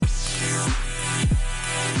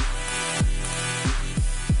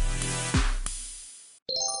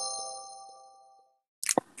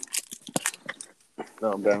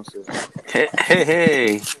No, I'm downstairs.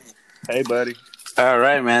 Hey. Hey, buddy. All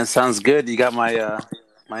right, man. Sounds good. You got my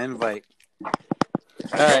invite. I All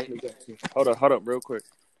right. definitely got you. Hold up, real quick.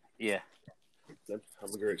 Yeah. I'm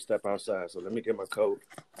gonna step outside, so let me get my coat.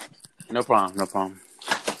 No problem. No problem.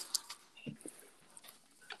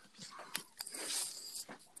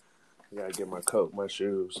 I gotta get my coat, my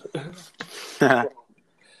shoes.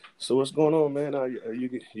 So what's going on, man? Are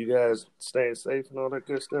you guys staying safe and all that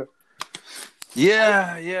good stuff?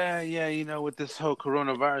 Yeah. With this whole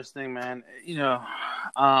coronavirus thing, man.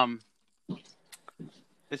 Um,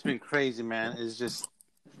 it's been crazy, man. It's just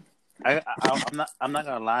I'm not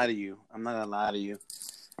gonna lie to you. I'm not gonna lie to you.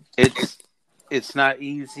 It's it's not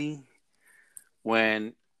easy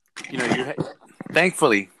when you're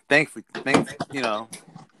thankfully, thankfully, thank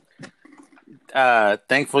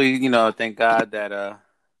God that I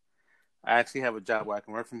actually have a job where I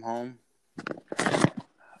can work from home.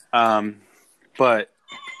 Um, but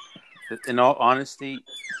in all honesty,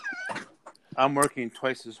 I'm working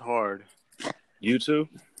twice as hard. You too?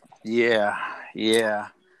 Yeah,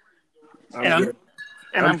 I'm and I'm good.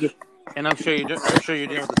 and I'm I'm good. and I'm sure you're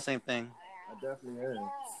dealing with the same thing. I definitely am.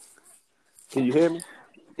 Can you hear me?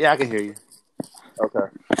 Yeah, I can hear you.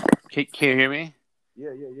 Okay. Can you hear me?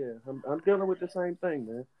 Yeah. I'm dealing with the same thing,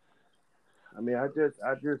 man. I mean, I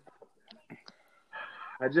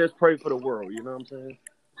just pray for the world. You know what I'm saying?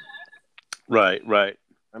 Right.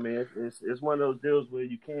 I mean, it's one of those deals where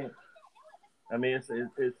you can't. I mean, it's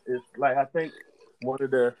like I think one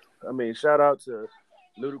of the. I mean, shout out to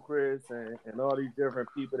Ludacris and all these different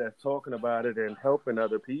people that's talking about it and helping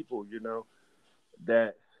other people. You know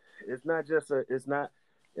that it's not just it's not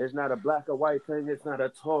a black or white thing. It's not a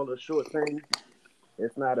tall or short thing.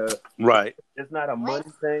 It's not a Right, it's not a money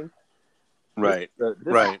thing. This right, this is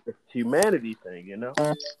right, a humanity thing. You know,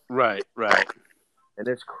 right. and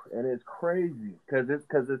it's crazy because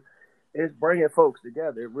it's bringing folks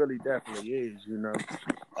together. It really definitely is. You know.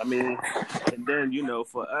 I mean, and then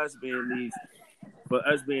for us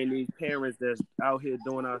being these parents that's out here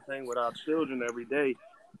doing our thing with our children every day,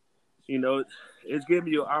 you know, it's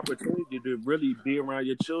giving you an opportunity to really be around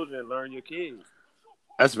your children and learn your kids.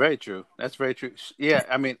 That's very true. That's very true. Yeah,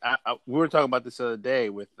 I mean, we were talking about this the other day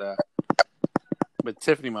with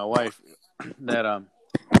Tiffany, my wife, that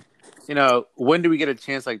when do we get a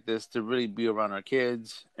chance like this to really be around our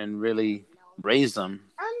kids and really raise them?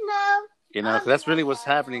 Because that's really what's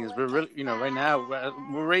happening. Is we're really, right now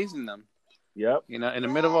we're raising them. Yep, In the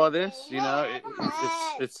middle of all this,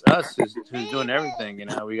 it's us who's doing everything.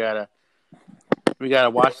 We gotta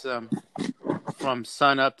watch them from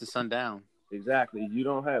sun up to sundown. exactly. We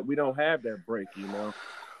don't have that break, you know.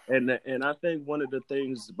 And I think one of the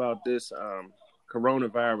things about this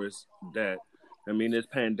coronavirus that I mean this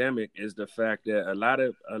pandemic is the fact that a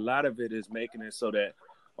lot of it is making it so that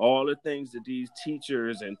all the things that these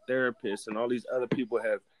teachers and therapists and all these other people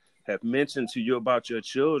have mentioned to you about your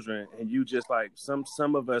children, and you just like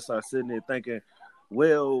some of us are sitting there thinking,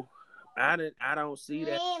 well, I don't see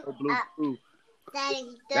that no blue blue.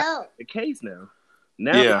 That's the case now.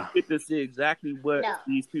 Now you Yeah, get to see exactly what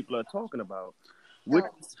these people are talking about, which,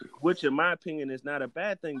 which in my opinion is not a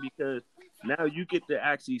bad thing because now you get to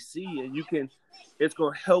actually see and you can. It's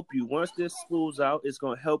gonna help you once this school's out. It's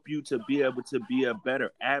gonna help you to be able to be a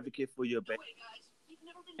better advocate for your baby.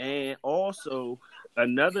 And also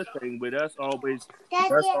another thing mentioning with,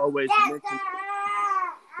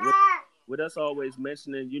 with us always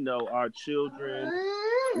mentioning, our children,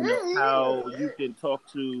 how you can talk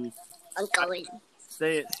to I'm going.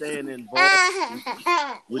 staying involved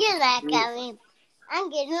with You're not your coming. I'm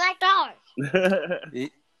getting my car.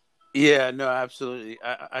 yeah, no, absolutely.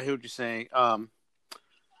 I hear what you're saying.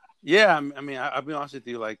 Yeah, I mean, I'll be honest with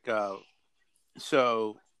you. Like,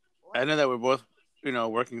 so I know that we're both,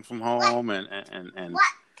 working from home, and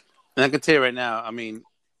I can tell you right now. I mean,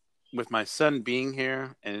 with my son being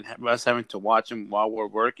here and us having to watch him while we're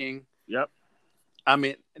working, Yep. I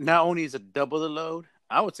mean, not only is it double the load,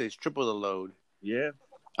 I would say it's triple the load. Yeah.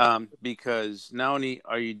 Because not only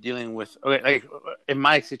are you dealing with, okay, like in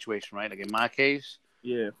my situation, right? Like in my case,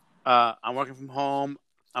 Yeah. I'm working from home.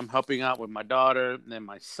 I'm helping out with my daughter and then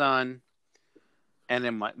my son, and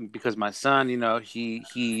then because my son,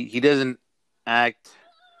 he doesn't act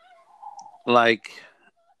like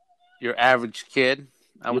your average kid.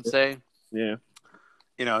 I would Yeah. say, Yeah.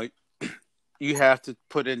 you know, you have to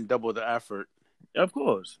put in double the effort. Of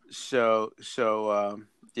course. So,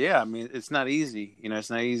 yeah. I mean, it's not easy. It's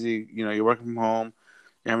not easy. You're working from home.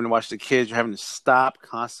 You're having to watch the kids. You're having to stop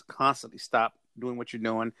constantly stop doing what you're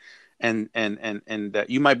doing, and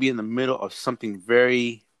you might be in the middle of something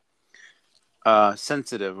very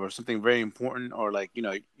sensitive or something very important, or like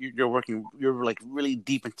you're like really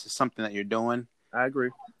deep into something that you're doing, I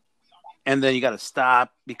agree. and then you got to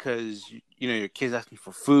stop because your kid's asking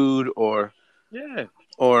for food, or Yeah,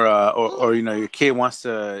 your kid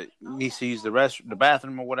needs to use the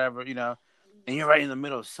bathroom or whatever, and you're right in the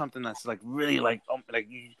middle of something that's like really like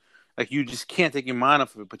you just can't take your mind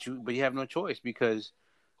off of it, but you have no choice because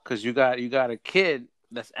you got a kid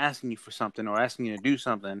that's asking you for something or asking you to do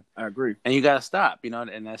something, I agree. and you got to stop,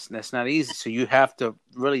 and that's not easy. So you have to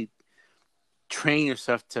really train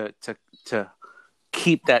yourself to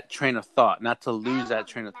keep that train of thought, not to lose that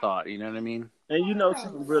train of thought. You know what I mean? And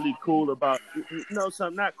something really cool about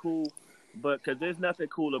something not cool, but because there's nothing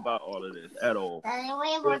cool about all of this at all.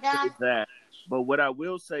 It's that. But what I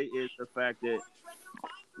will say is the fact that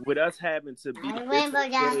with us having to be this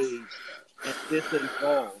engaged and this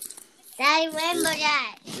involved, I remember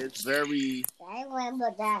that. it's very. I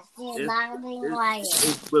remember that. She's not being But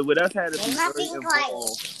quiet. with us having to be Not very being quiet.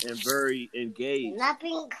 involved and very engaged, Not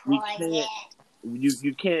being we quiet.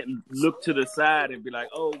 you can't look to the side and be like,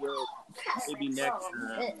 oh well, maybe next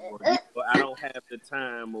time, or I don't have the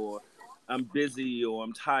time, or I'm busy, or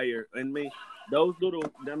I'm tired. Believe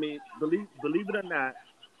it or not,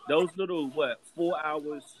 those little 4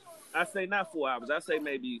 hours. I say not 4 hours. I say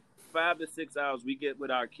maybe 5 to 6 hours we get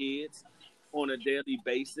with our kids on a daily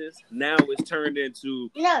basis. Now it's turned into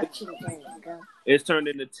No, it's turned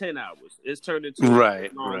into 10 hours. It's turned into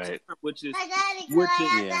Right, long right. time, which is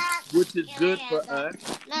Yeah. which is good for us.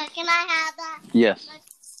 No, can I have that? Yes.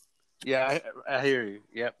 Yeah, I hear you.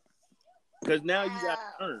 Yep. Because now you got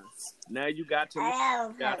to learn. Now you got to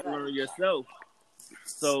learn yourself.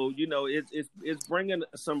 So it's bringing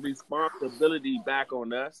some responsibility back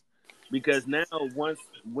on us, because now when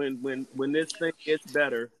this thing gets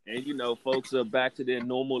better and folks are back to their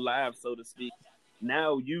normal lives, so to speak,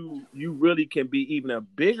 now you really can be even a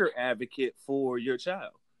bigger advocate for your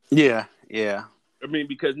child. Yeah, yeah. I mean,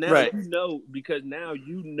 because now Right. you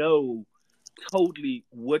know totally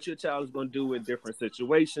what your child is going to do in different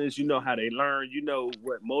situations. You know how they learn. You know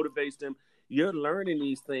what motivates them. You're learning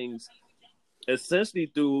these things essentially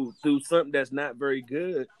through something that's not very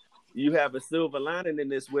good. You have a silver lining in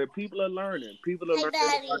this where people are learning. People are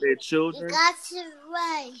learning about their children. You got to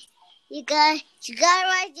ride. You got to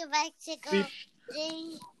ride your bicycle.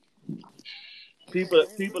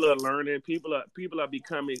 People are learning. People are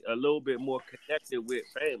becoming a little bit more connected with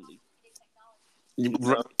family.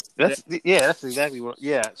 That's exactly what.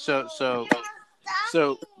 Yeah. So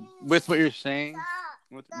with what you're saying,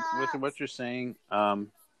 with what you're saying,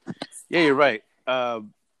 yeah, you're right.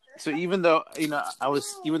 So even though I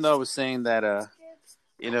was saying that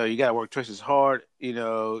you gotta work twice as hard, you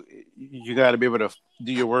gotta be able to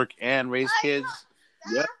do your work and raise kids.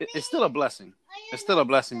 Yeah, It's still a blessing. It's still a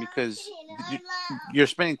blessing because you're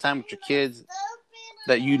spending time with your kids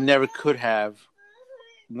that you never could have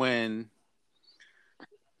when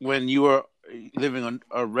you were living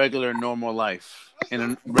a regular normal life in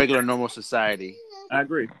a regular normal society. I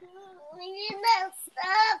agree. You're not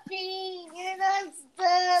stopping.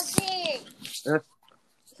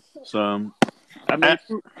 So I mean,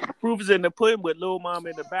 proof is in the pudding with Lil Mama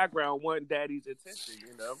in the background wanting daddy's attention.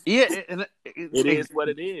 yeah, It is what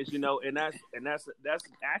it is, and that's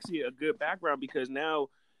actually a good background, because now,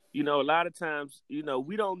 a lot of times, we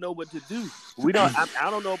don't know what to do. We don't. I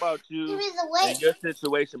don't know about you and your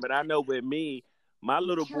situation, but I know with me, my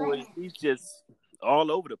little boy, he's just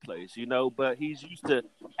all over the place, But he's used to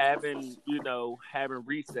having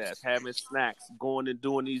recess, having snacks, going and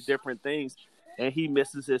doing these different things, and he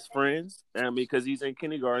misses his friends. I mean, because he's in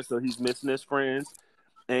kindergarten, so he's missing his friends,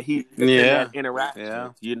 and he that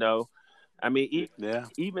interaction. Yeah. I mean,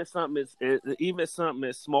 even something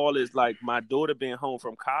as small as like my daughter being home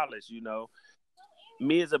from college.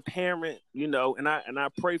 Me as a parent, and I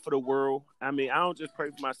pray for the world. I mean, I don't just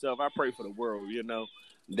pray for myself; I pray for the world.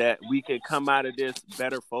 That we can come out of this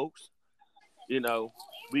better folks. We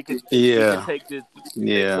can take this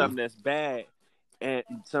something that's bad and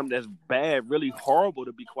something that's bad, really horrible,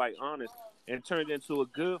 to be quite honest, and turn it into a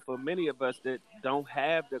good for many of us that don't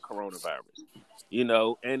have the coronavirus.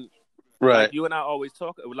 And right. Like you and I always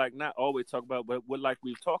talk, like not always talk about, but like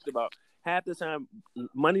we've talked about, half the time,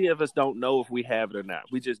 many of us don't know if we have it or not.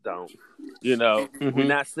 We just don't. Mm-hmm. We're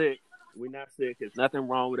not sick. We're not sick. There's nothing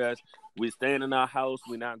wrong with us. We're staying in our house.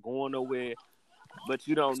 We're not going nowhere. But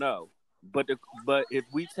you don't know. But if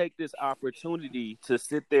we take this opportunity to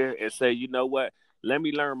sit there and say, you know what? Let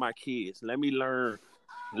me learn my kids. Let me learn.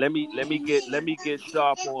 Let me get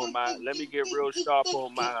sharp on let me get real sharp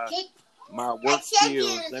on my work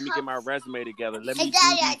skills. Let me get my resume together. Let me do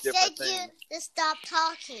these different things. To stop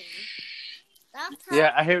talking.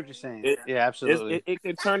 Yeah, I hear what you're saying. It, Yeah, absolutely. it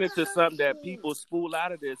can turn into something that people spool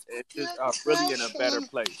out of this and just are really in a better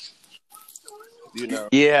place. You know.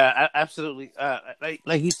 Yeah, absolutely.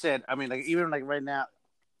 Like you said, I mean, like even like right now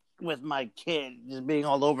with my kid just being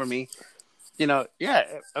all over me, yeah,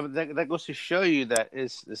 that goes to show you that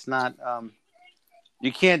it's not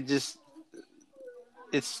you can't just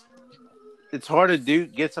it's it's hard to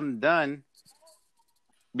get something done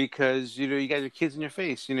because you got your kids in your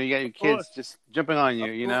face, you got your Of kids course. just jumping on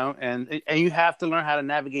you, Of course. and you have to learn how to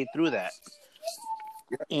navigate through that.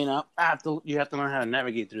 You have to learn how to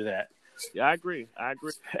navigate through that. Yeah, I agree. I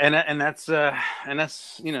agree. And that's those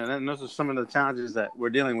are some of the challenges that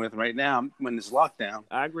we're dealing with right now when this lockdown.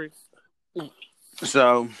 I agree.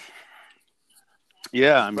 So,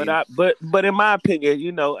 yeah, I mean, But in my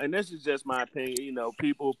opinion, and this is just my opinion,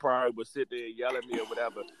 people probably would sit there and yell at me or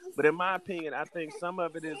whatever. But in my opinion, I think some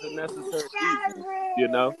of it is a necessary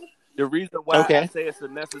evil. The reason why I okay, say it's a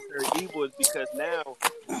necessary evil is because now,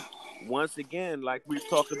 once again, like we've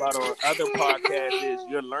talked about on other podcasts, is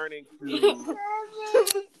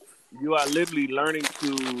you are literally learning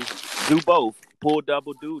to do both, pull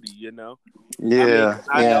double duty. I mean, 'cause yeah,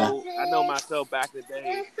 I know myself back in the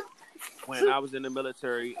day when I was in the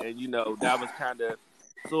military, and that was kind of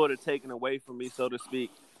sort of taken away from me, so to speak.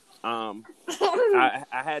 I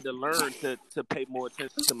had to learn to pay more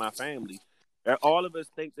attention to my family. And all of us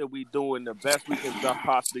think that we're doing the best we can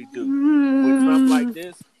possibly do. With something like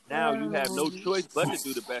this, now you have no choice but to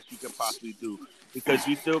do the best you can possibly do because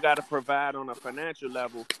you still got to provide on a financial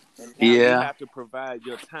level, and now you yeah. have to provide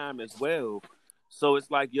your time as well. So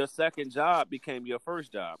it's like your second job became your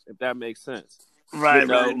first job, if that makes sense. Right,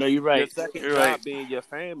 right. No, you're Your right. second You're right. job being your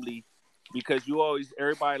family, because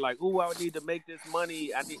everybody like, oh, I would need to make this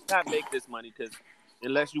money. I need not make this money because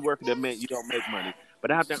unless you work at a mint, you don't make money.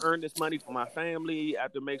 But I have to earn this money for my family. I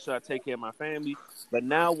have to make sure I take care of my family. But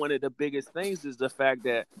now one of the biggest things is the fact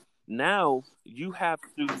that now you have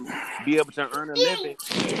to be able to earn a living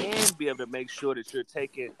and be able to make sure that you're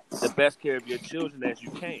taking the best care of your children as you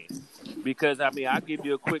can. Because, I mean, I'll give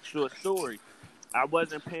you a quick short story. I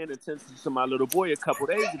wasn't paying attention to my little boy a couple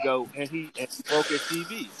days ago, and he broke his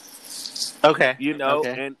TV. Okay.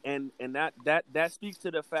 Okay. And that speaks to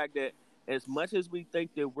the fact that as much as we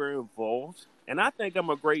think that we're involved, and I think I'm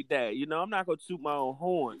a great dad. I'm not going to toot my own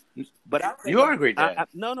horn, but I think You are a great dad. I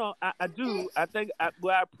do. I think I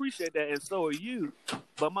appreciate that, and so are you.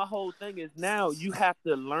 But my whole thing is now you have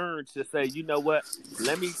to learn to say, you know what?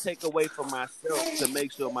 Let me take away from myself to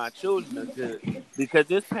make sure my children are good. Because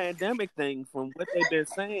this pandemic thing, from what they've been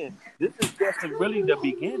saying, this is just really the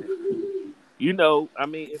beginning. I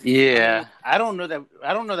mean, Yeah, I don't know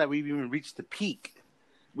that we've even reached the peak.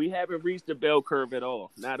 we haven't reached the bell curve at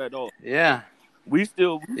all. Not at all. Yeah. We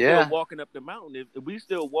still Yeah. walking up the mountain. We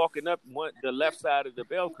still walking up the left side of the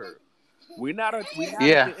bell curve. We're not at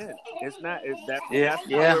Yeah. the end. It's not. That's Yeah. not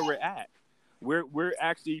Yeah. where we're at. We're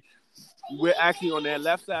actually on that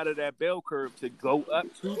left side of that bell curve to go up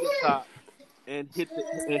to the top and hit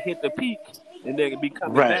the peak, and then be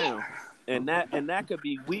coming Right. down. And that could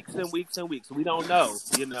be weeks and weeks and weeks. We don't know.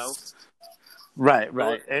 Right.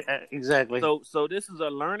 Right. Exactly. So this is a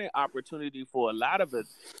learning opportunity for a lot of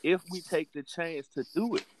us if we take the chance to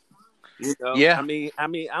do it. Yeah. I mean,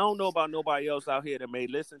 I don't know about nobody else out here that may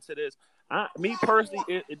listen to this. Me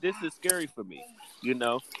personally, this is scary for me,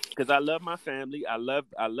 because I love my family. I love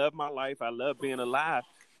my life. I love being alive.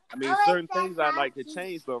 I mean, certain things I'd like to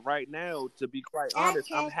change, but right now, to be quite honest,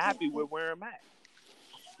 I'm happy with where I'm at.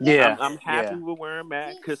 Yeah. I'm happy with where I'm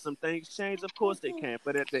at because some things change. Of course they can.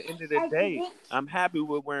 But at the end of the day, I'm happy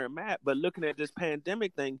with where I'm at. But looking at this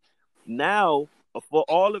pandemic thing, now, for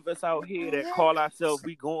all of us out here that call ourselves,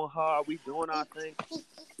 we going hard, we doing our thing.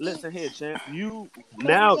 Listen here, champ.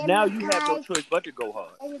 Now you have no choice but to go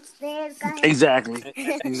hard. Exactly.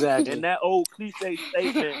 And that old cliche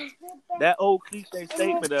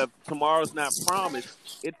statement of tomorrow's not promised,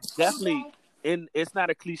 it's definitely it's not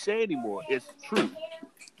a cliche anymore. It's true.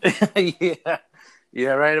 Yeah.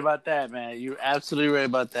 You're right about that, man. You're absolutely right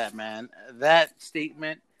about that, man. That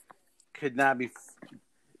statement could not be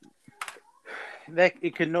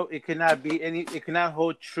it could not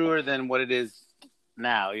hold truer than what it is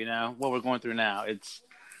now, what we're going through now. It's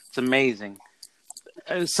amazing.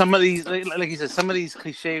 Some of these, like you said, some of these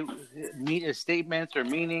cliche statements or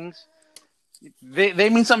meanings, they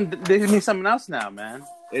mean something. They mean something else now, man.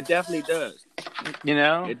 It definitely does.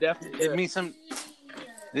 It definitely does. It means some.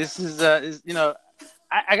 This is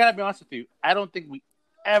I gotta be honest with you. I don't think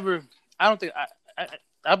I'll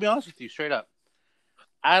be honest with you straight up.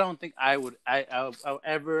 I don't think I would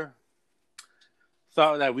ever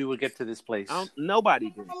thought that we would get to this place. Nobody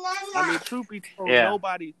did. I mean, truth be told, Yeah.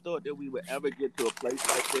 nobody thought that we would ever get to a place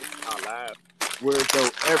like this in our lives, where as though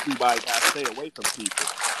everybody got to stay away from people.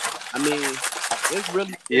 I mean, it's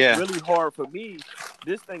really hard for me.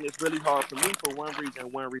 This thing is really hard for me for one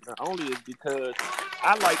reason only, is because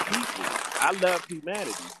I like people. I love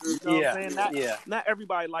humanity. You know what I'm saying? Not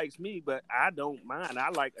everybody likes me, but I don't mind. I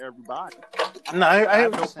like everybody. No, I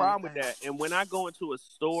have no problem with that. And when I go into a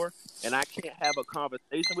store and I can't have a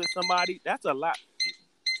conversation with somebody, that's a lot.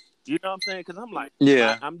 You know what I'm saying? Because I'm like,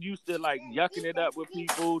 I'm used to like yucking it up with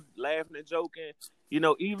people, laughing and joking. You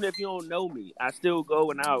know, even if you don't know me, I still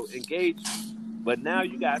go and I'll engage you. But now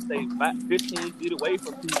you got to stay 15 feet away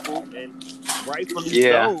from people, and rightfully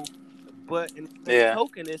so. But in the same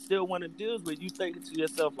token, it's still one of the deals where you thinking to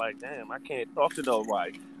yourself, like, damn, I can't talk to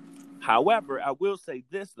nobody. However, I will say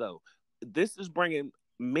this, though. This is bringing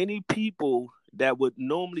many people that would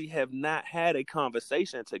normally have not had a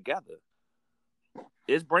conversation together.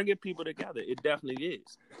 It's bringing people together. It definitely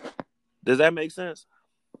is. Does that make sense?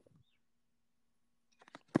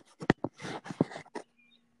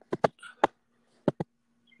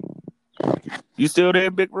 You still there,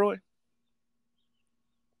 Big Roy?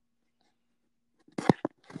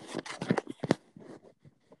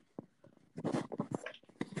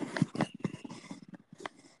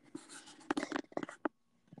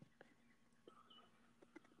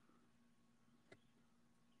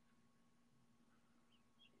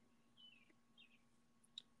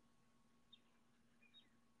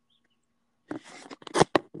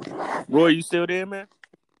 Roy, you still there, man?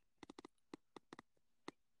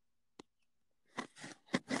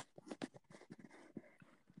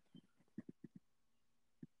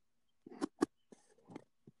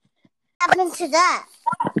 What happened to that?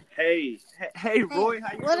 Hey, Roy,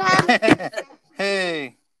 how you What doing? happened?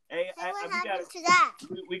 Hey. What happened to that?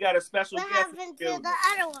 We got a special What guest happened in the to building. the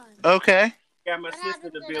other one? Okay. Got my What sister in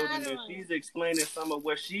happened the to the building, other and one? she's explaining some of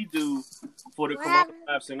what she do for the What happened?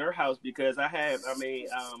 coronavirus in her house, because What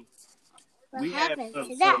we have happened to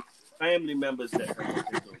some that? family members that.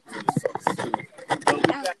 So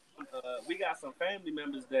we got some family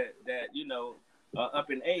members that you know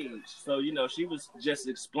up in age. So you know she was just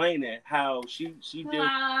explaining how she deals with her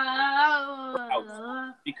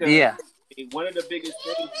house, because one of the biggest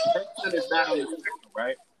things, her son is not on the spectrum,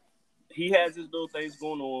 right? He has his little things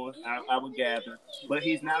going on, I would gather, but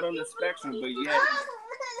he's not on the spectrum. But yet,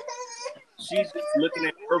 she's just looking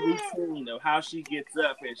at her routine of how she gets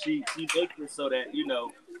up, and she makes it so that, you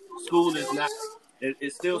know, school is not,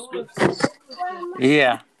 it's still school.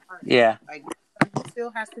 Yeah. Like, he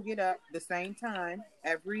still has to get up the same time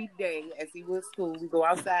every day as he would school. We go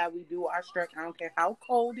outside, we do our stretch. I don't care how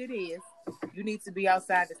cold it is. You need to be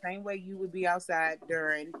outside the same way you would be outside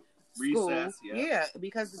during school. Recess, yeah,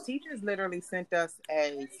 because the teachers literally sent us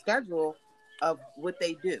a schedule of what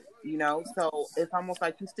they do. You know, so it's almost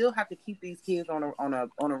like you still have to keep these kids on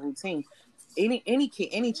a routine. Any kid,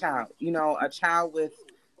 any child, you know, a child with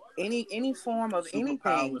any form of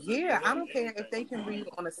anything. Yeah, I don't care if they can read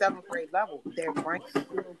on a 7th grade level. Their brain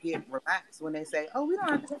will get relaxed when they say, "Oh, we don't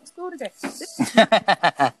have to go to school today."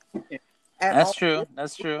 That's true.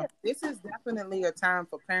 That's true. This is definitely a time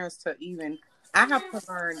for parents to even. I have to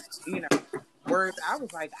learn, you know, words. I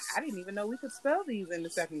was like, I didn't even know we could spell these in the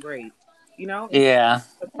 2nd grade. You know. Yeah.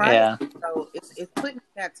 So it's putting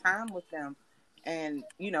that time with them, and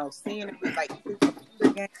you know, seeing it like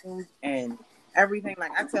computer games and everything.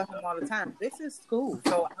 Like I tell him all the time, this is school,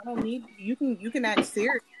 so I don't need you can act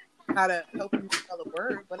serious how to help you spell a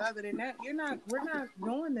word, but other than that, we're not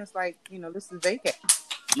doing this like, you know, this is vacation.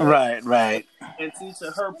 Right. And see,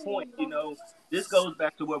 to her point, you know, this goes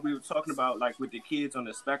back to what we were talking about, like with the kids on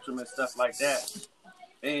the spectrum and stuff like that.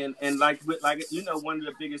 And like you know, one of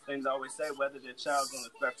the biggest things I always say, whether the child's on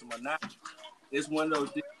the spectrum or not, it's one of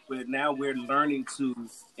those things where now we're learning to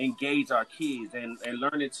engage our kids and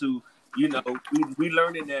learning to, you know, we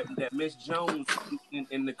learning that Miss Jones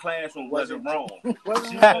in the classroom wasn't wrong. She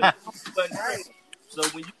wasn't right. So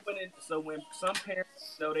when some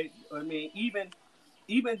parents, you know,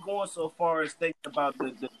 even going so far as thinking about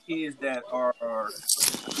the kids that are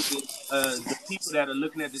the people that are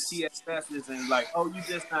looking at the TSSs and like, oh, you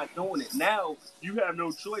just not doing it. Now you have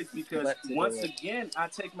no choice, because once again, I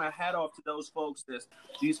take my hat off to those folks, that's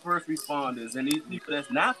these first responders and these people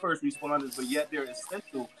that's not first responders, but yet they're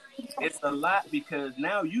essential. It's a lot, because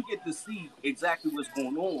now you get to see exactly what's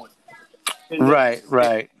going on. And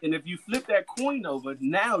right. And if you flip that coin over,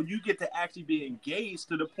 now you get to actually be engaged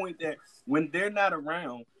to the point that when they're not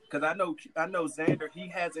around, because I know Xander, he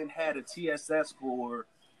hasn't had a TSS for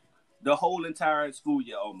the whole entire school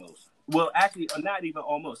year almost. Well, actually, not even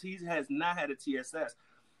almost. He has not had a TSS.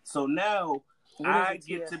 So now I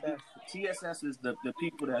get to be TSS is the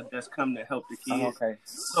people that's come to help the kids. Okay.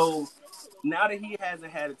 So now that he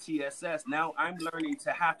hasn't had a TSS, now I'm learning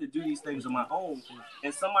to have to do these things on my own.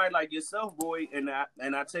 And somebody like yourself, Roy, and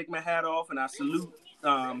I take my hat off and I salute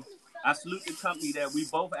the company that we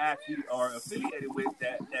both actually are affiliated with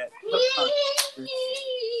that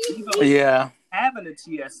even having a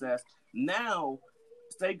TSS. Now,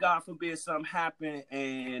 say God forbid something happen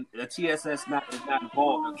and a TSS is not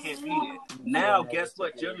involved or can't be there. Now, guess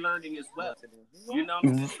what? You're learning as well. You know,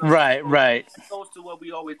 right. It goes to what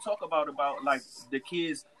we always talk about like the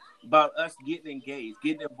kids, about us getting engaged,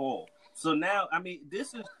 getting involved. So now, I mean,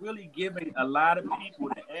 this is really giving a lot of people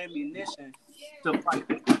the ammunition to fight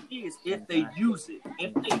for the kids if they use it.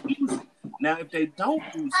 Now, if they don't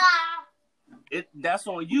use it, that's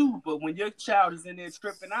on you. But when your child is in there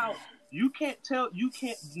tripping out,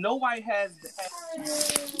 nobody has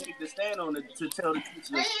to stand on it to tell the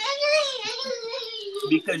teacher.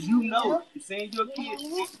 Because you're seeing your kid,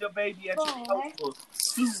 your baby at your house for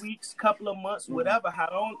 2 weeks, couple of months, whatever,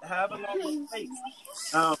 however long it takes.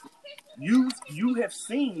 You have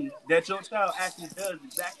seen that your child actually does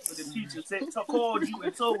exactly what the teacher called you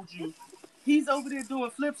and told you. He's over there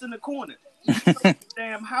doing flips in the corner. The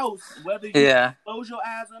damn house, whether you close your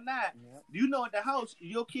eyes or not, you know at the house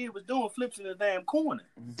your kid was doing flips in the damn corner.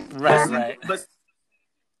 Right. But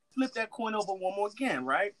flip that coin over one more again,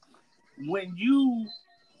 right? When you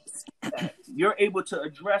see that, you're able to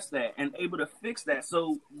address that and able to fix that.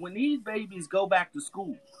 So when these babies go back to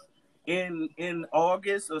school in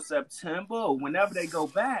August or September or whenever they go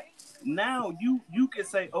back, now you can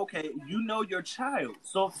say, okay, you know your child.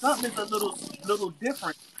 So if something is a little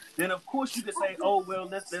different, then of course you can say, oh well,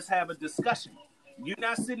 let's have a discussion. You're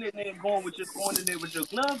not sitting in there going in there with your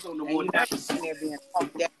gloves on the wall. You're not sitting there being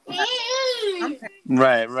talked at.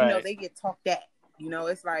 Right. You know, they get talked at. You know,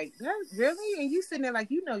 it's like, really? And you sitting there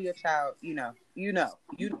like, you know your child, you know. Yeah.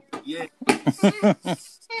 You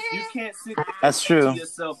can't sit there That's true. to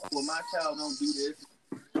yourself, well, my child don't do this.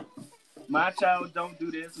 My child don't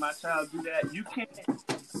do this. My child do that. You can't.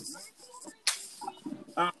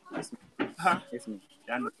 It's me.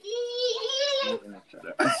 I know.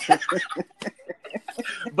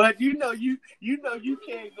 But you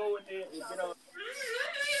can't go in there and get on.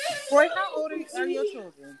 Roy, how old are your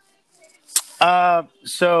children?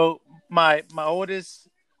 So my oldest,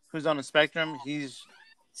 who's on the spectrum, he's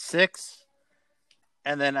 6,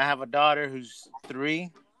 and then I have a daughter who's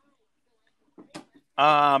 3.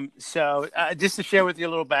 So just to share with you a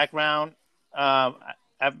little background, I'm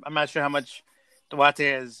not sure how much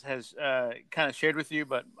Duarte has kind of shared with you,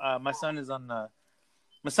 but my son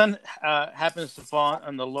happens to fall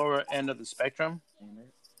on the lower end of the spectrum.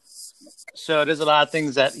 So there's a lot of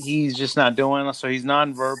things that he's just not doing. So he's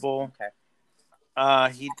nonverbal. Okay.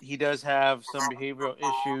 He does have some behavioral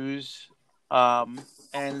issues,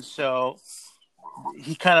 and so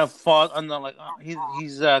he kind of falls under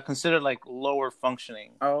he's considered like lower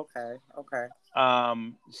functioning. Oh, okay.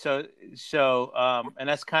 So and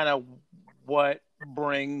that's kind of what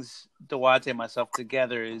brings Duarte and myself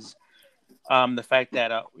together is the fact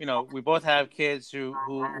that we both have kids who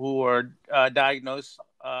are diagnosed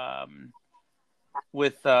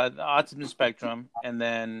with the autism spectrum, and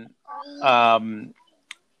then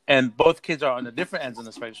and both kids are on the different ends of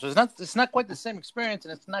the spectrum. So it's not quite the same experience,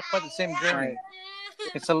 and it's not quite the same journey. Right.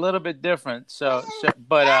 It's a little bit different.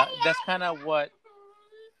 But that's kind of what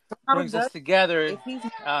brings us together. If he's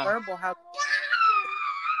nonverbal, how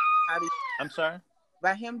do you, I'm sorry?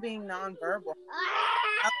 by him being nonverbal,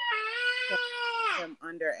 how do you him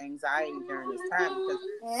under anxiety during this time? Because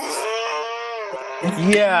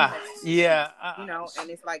Yeah. And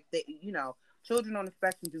it's like children on the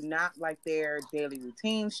spectrum do not like their daily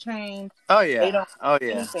routines change. Oh yeah. They don't do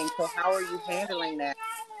anything. So how are you handling that?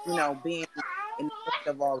 Being in the midst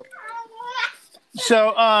of all of it?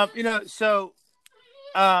 So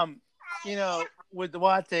with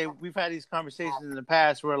Duarte, we've had these conversations in the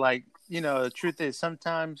past where the truth is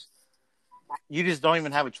sometimes you just don't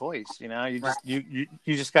even have a choice. You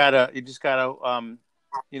just gotta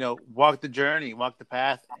walk the journey, walk the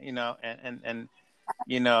path, and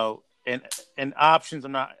options are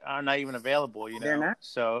not even available, They're not.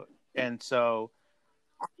 And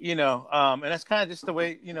that's kind of just the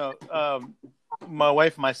way, my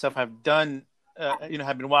wife and myself have done,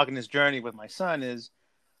 have been walking this journey with my son is,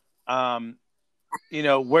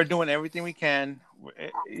 we're doing everything we can.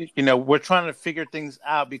 We're trying to figure things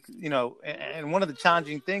out because, and one of the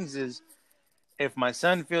challenging things is if my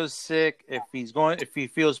son feels sick, if he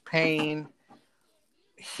feels pain,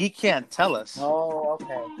 he can't tell us. Oh,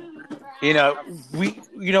 okay. You know,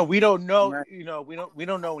 we don't know. Right. We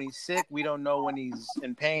don't know when he's sick. We don't know when he's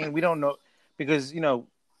in pain. We don't know because since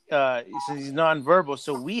he's nonverbal,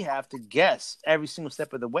 so we have to guess every single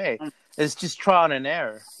step of the way. It's just trial and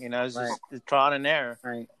error. It's Right. just it's trial and error.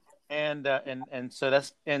 Right. And so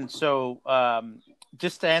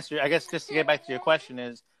just to answer, I guess, just to get back to your question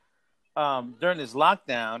is, during this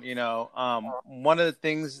lockdown, one of the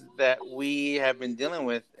things that we have been dealing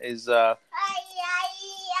with is,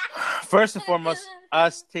 first and foremost,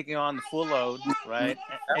 us taking on the full load, right?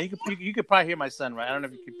 And you could probably hear my son, right? I don't know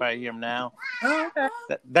if you could probably hear him now. Oh, okay.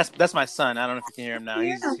 That's my son. I don't know if you can hear him now.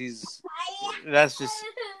 He's that's just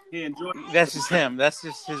him. That's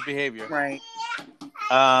just his behavior. Right.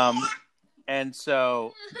 And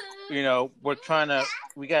so, we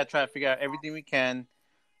gotta try to figure out everything we can,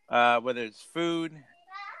 whether it's food,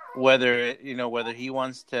 whether he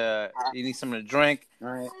wants he needs something to drink,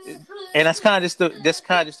 Right. and that's kind of just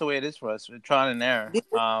the way it is for us. We're trying and error. Did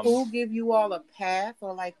the school give you all a path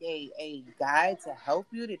or like a guide to help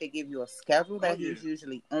you? Did they give you a schedule that he's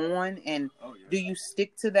usually on? And do you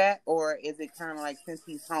stick to that, or is it kind of like since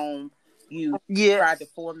he's home, you tried to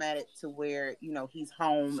format it to where he's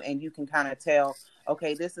home and you can kind of tell,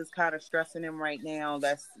 okay, this is kind of stressing him right now.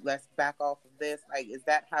 Let's back off of this. Like, is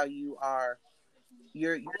that how you are?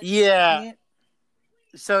 You're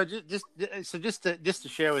So just to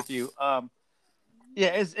share with you,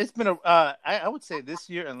 it's been I would say this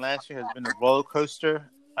year and last year has been a roller coaster,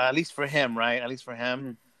 at least for him, right? At least for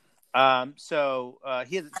him. So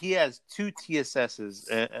he has 2 TSSs.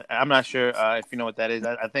 I'm not sure if you know what that is.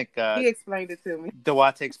 I think he explained it to me.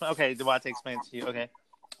 Dewate explained it to you. Okay.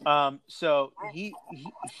 So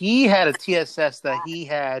he had a TSS that he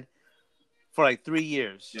had for like 3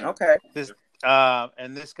 years. Okay.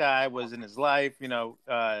 And this guy was in his life.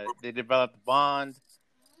 They developed a bond,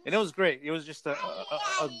 and it was great. It was just a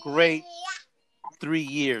great 3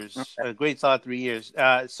 years, a great solid 3 years.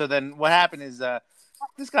 So then what happened is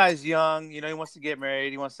this guy's young. He wants to get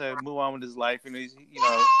married. He wants to move on with his life.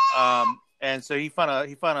 And so he found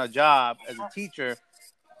a job as a teacher.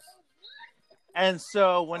 And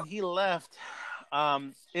so when he left,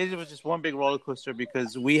 it was just one big roller coaster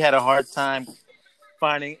because we had a hard time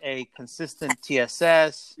finding a consistent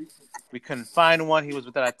TSS. We couldn't find one. He was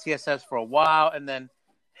without a TSS for a while, and then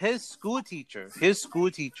his school teacher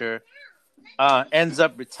ends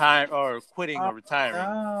up retiring or quitting or retiring.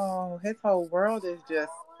 Oh, his whole world is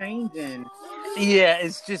just changing. Yeah,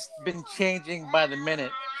 it's just been changing by the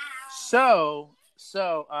minute. So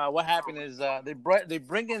what happened is they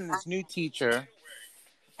bring in this new teacher.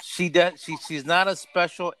 She's not a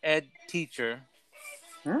special ed teacher.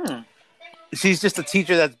 She's just a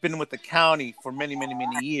teacher that's been with the county for many, many,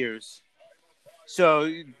 many years.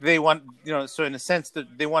 So they want, so in a sense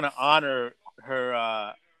that they want to honor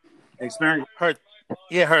her Experience. Her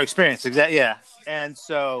experience, exactly. Yeah, and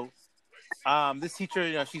so this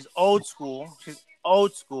teacher, she's old school.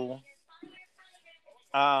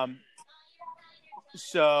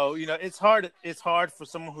 So it's hard for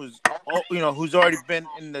someone who's already been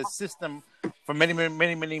in the system for many, many,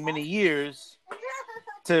 many, many, many years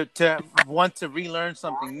to want to relearn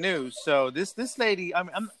something new. So this lady, I'm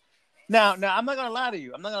not gonna lie to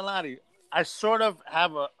you. I sort of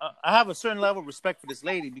have a certain level of respect for this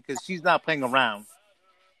lady because she's not playing around.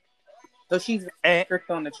 So she's strict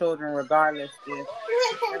on the children, regardless if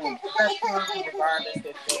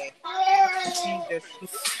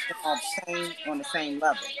she's on the same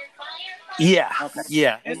level. Yeah. Okay.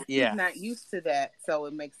 Yeah. And he's not used to that, so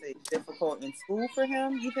it makes it difficult in school for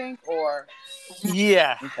him, you think? Or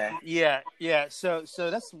yeah. Okay. Yeah. So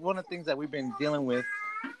that's one of the things that we've been dealing with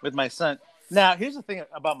my son. Now, here's the thing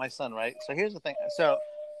about my son, right? So here's the thing. So,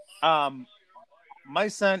 my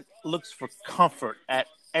son looks for comfort at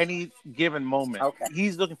any given moment. Okay.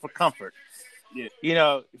 He's looking for comfort. Yeah. He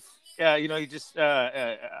just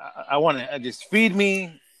I want to just feed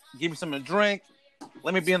me, give me something to drink,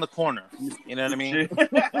 let me be in the corner. You know what I mean?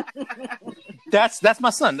 That's my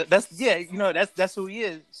son. That's who he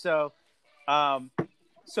is. So I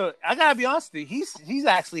gotta be honest with you. He's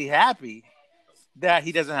actually happy that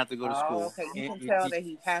he doesn't have to go to school. Okay, you can tell that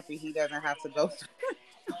he's happy he doesn't have to go.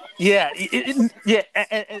 Yeah,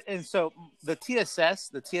 and so the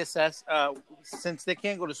TSS, since they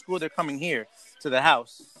can't go to school, they're coming here to the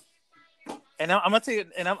house. And I'm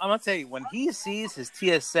gonna tell you, when he sees his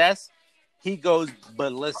TSS, he goes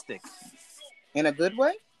ballistic. In a good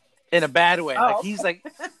way? In a bad way. Oh, like he's like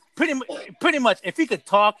pretty much. If he could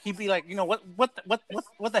talk, he'd be like, what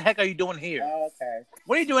the heck are you doing here? Okay.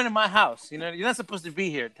 What are you doing in my house? You're not supposed to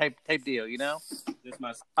be here. Type deal. This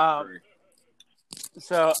my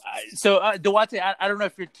Duarte, I don't know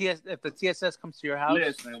if if the TSS comes to your house.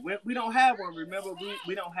 Listen, we don't have one. Remember,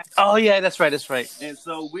 we don't have. Oh yeah, that's right. And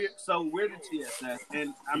so we're the TSS,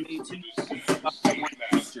 and I mean to one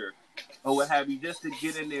teacher or what have you, just to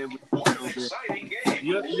get in there with a little bit.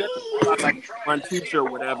 You're talking about like one teacher or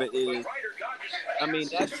whatever is. I mean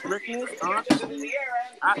that strictness, honestly.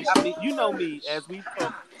 I mean, you know me as we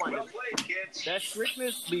talk. That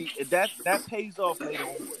strictness that pays off later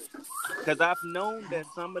on because I've known that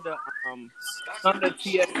some of the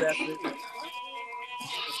TSSs,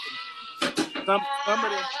 some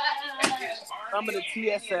of the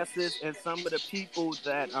TSSs and some of the people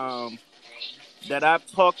that I've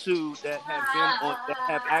talked to that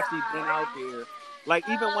have actually been out there. Like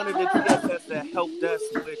even one of the TSS that helped us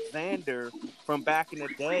with Xander from back in the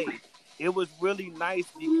day, it was really nice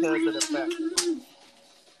because of the fact.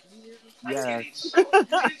 Yes.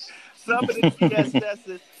 Some of the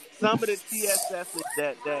TSSs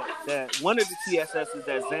that one of the TSSs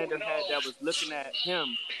that Xander had that was looking at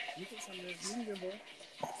him.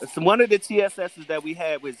 So one of the TSSs that we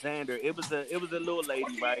had with Xander, it was a little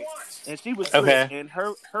lady, right? And she was Okay. and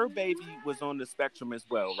her baby was on the spectrum as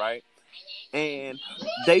well, right? And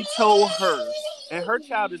they told her, and her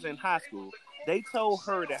child is in high school. They told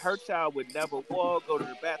her that her child would never walk, go to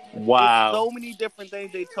the bathroom. Wow. There's so many different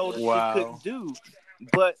things they told her she couldn't do.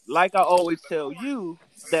 But like I always tell you,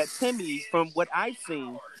 that Timmy, from what I've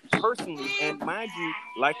seen personally, and mind you,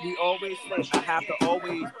 like we always say, I have to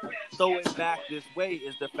always throw it back this way,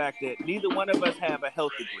 is the fact that neither one of us have a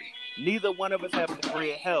health degree. Neither one of us have a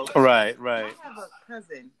degree in health. Right. I have a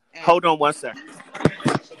cousin. Hold on 1 second.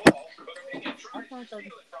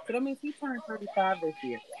 So that means he turned 35 this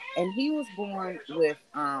year. And he was born with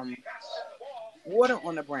water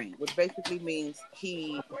on the brain, which basically means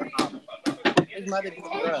his mother did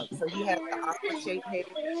drugs. So he has the aqua-shaped head.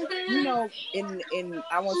 You know, in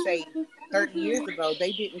I want to say 30 years ago,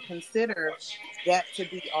 they didn't consider that to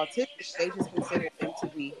be autistic. They just considered him to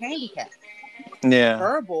be handicapped. Yeah.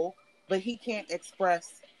 Verbal, but he can't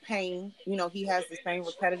express pain. You know, he has the same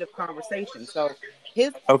repetitive conversation. So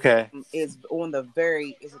his is on the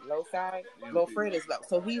is it low side? Low Fred is low.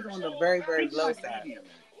 So he's on the very, very low side.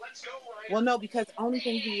 Well, no, because the only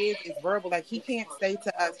thing he is verbal. Like he can't say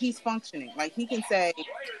to us, he's functioning. Like he can say,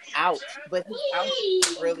 ouch, but his ouch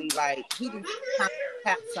is really like, he didn't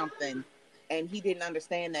tap something and he didn't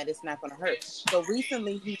understand that it's not going to hurt. So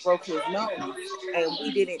recently he broke his nose and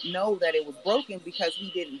we didn't know that it was broken because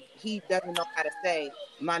he doesn't know how to say,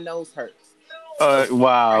 my nose hurts.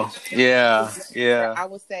 Wow. Yeah. I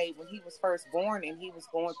would say when he was first born and he was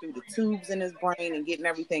going through the tubes in his brain and getting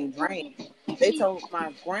everything drained, they told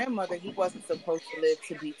my grandmother he wasn't supposed to live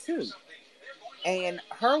to be 2. And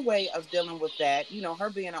her way of dealing with that, you know, her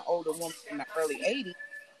being an older woman in the early 80s,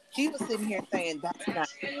 she was sitting here saying, that's not,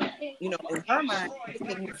 you know, in her mind, she was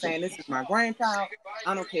sitting here saying, this is my grandchild.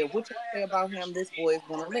 I don't care what you say about him. This boy is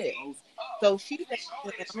going to live. So she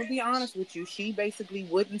basically, I'm going to be honest with you, she basically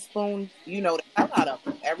wouldn't spoon, you know, the hell out of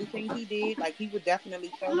him. Everything he did, like he would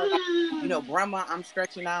definitely tell her, like, you know, grandma, I'm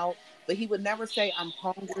stretching out. But he would never say, I'm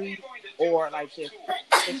hungry or like this.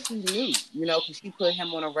 Because she knew, you know, because she put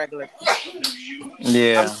him on a regular.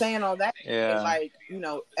 Yeah. I'm saying all that. Yeah. Like, you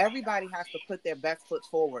know, everybody has to put their best foot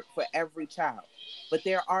forward for every child. But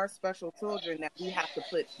there are special children that we have to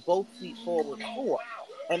put both feet forward for.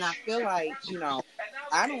 And I feel like, you know,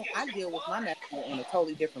 I deal with my nephew on a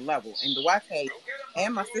totally different level. And Duarte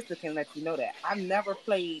and my sister can let you know that. I've never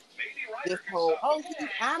played this whole,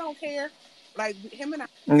 I don't care. Like him and I.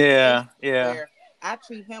 Yeah. Where I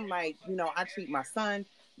treat him like, you know, I treat my son.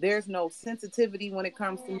 There's no sensitivity when it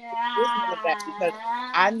comes to that because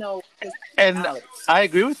I know his personality. I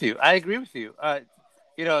agree with you.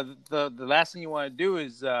 You know, the last thing you want to do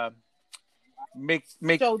is make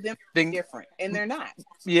show them different, and they're not.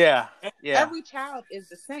 Yeah. Every child is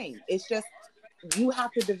the same. It's just you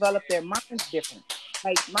have to develop their minds different.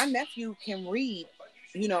 Like my nephew can read,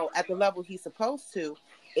 you know, at the level he's supposed to.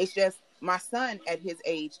 It's just my son at his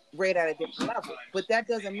age read at a different level, but that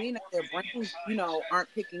doesn't mean that their brains, you know, aren't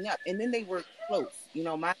picking up. And then they were close. You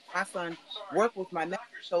know, my son worked with my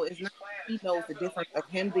nephew, so it's not he knows the difference of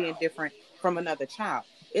him being different from another child.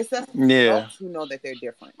 It's us adults who know that they're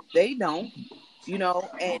different. They don't, you know.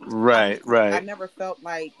 And right. I never felt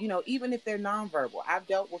like, you know, even if they're nonverbal, I've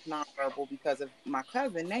dealt with nonverbal because of my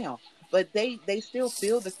cousin now, but they still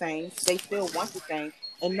feel the same. They still want the same,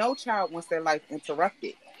 and no child wants their life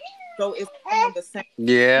interrupted. So it's kind of the same.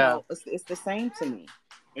 Yeah, you know, it's the same to me.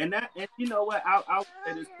 And you know what? I'll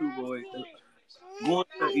say this too, Roy. Going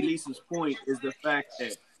to Elise's point is the fact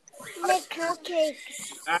that Make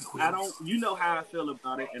cupcakes. I don't. You know how I feel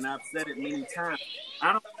about it, and I've said it many times.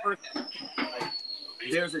 I don't personally feel like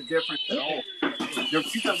there's a difference at all. The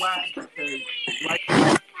reason why is because, like, we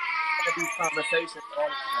have these conversations all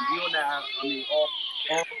the time. You and I mean, all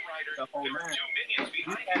the whole nine.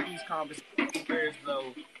 We have these conversations where,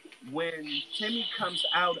 though, when Timmy comes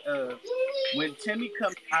out of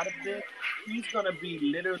this, he's gonna be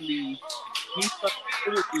literally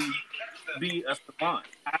be a savant.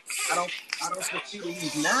 I don't foresee that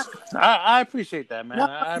he's not. I appreciate that, man. No,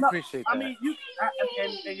 I no. appreciate that. I mean,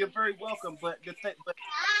 and you're very welcome. But the fact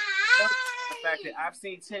that I've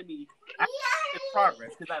seen Timmy, his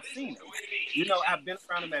progress because I've seen him. You know, I've been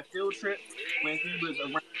around him at field trips when he was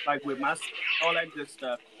around, like with my all that good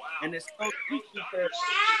stuff. And it's so sweet because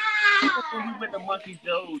even when we went to Monkey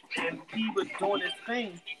Joe's and he was doing his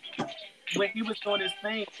thing,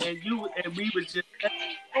 and we was just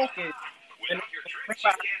talking. And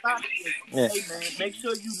Yeah. hey man, make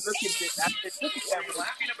sure you look at this. I said, look at that. Bro.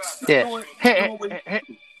 Yeah. Doing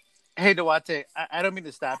Hey, Duarte, I don't mean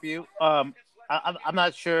to stop you. I'm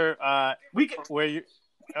not sure we can. where you.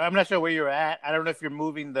 I'm not sure where you're at. I don't know if you're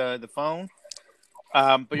moving the phone,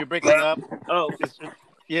 but you're breaking up. Oh,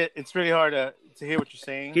 It's really hard to hear what you're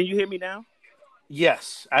saying. can you hear me now?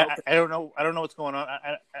 Yes, Okay. I don't know. I don't know what's going on.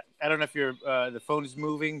 I don't know if your the phone is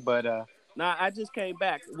moving, but Nah, I just came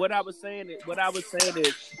back. What I was saying is,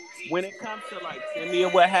 when it comes to like Timmy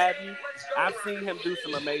or what have you, I've seen him do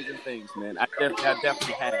some amazing things, man. I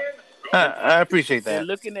definitely have. I appreciate that. And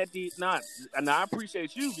looking at these, and I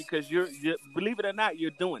appreciate you because you're believe it or not,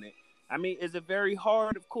 you're doing it. I mean, is it very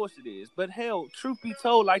hard? Of course it is. But hell, truth be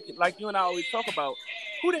told, like you and I always talk about,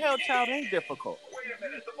 who the hell child ain't difficult?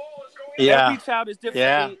 Yeah. Every child is different.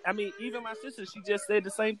 Yeah. I mean, even my sister, she just said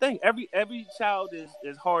the same thing. Every child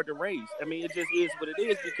is hard to raise. I mean, it just is what it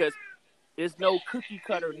is because there's no cookie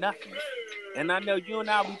cutter nothing. And I know you and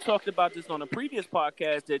I, we talked about this on a previous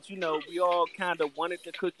podcast that, you know, we all kind of wanted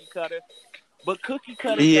the cookie cutter. But cookie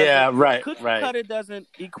cutter cutter doesn't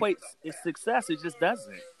equate its success. It just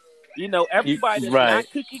doesn't. You know, everybody that's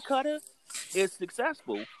not cookie cutter is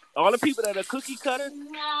successful. All the people that are cookie cutter,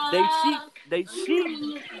 they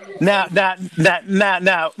cheat. Now,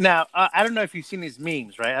 I don't know if you've seen these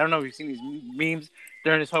memes, right? I don't know if you've seen these memes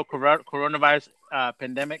during this whole coronavirus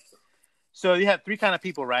pandemic. So you have three kind of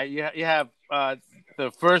people, right? You have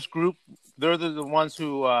the first group. They're the ones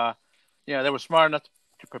who, they were smart enough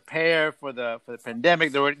to prepare for the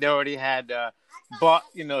pandemic. They already had bought,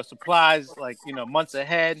 supplies like months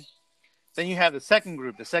ahead. Then you have the second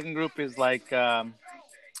group. The second group is like they're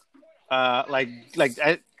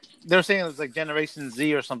saying it's like Generation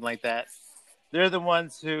Z or something like that. They're the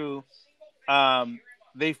ones who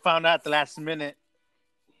they found out at the last minute,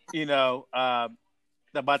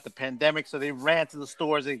 about the pandemic, so they ran to the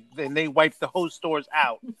stores and they wiped the whole stores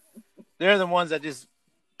out. They're the ones that just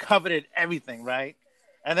coveted everything, right?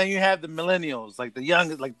 And then you have the millennials, like the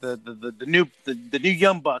young, like the new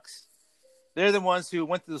young bucks. They're the ones who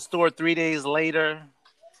went to the store 3 days later.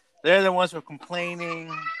 They're the ones who are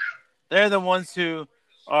complaining. They're the ones who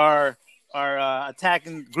are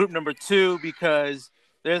attacking group number 2 because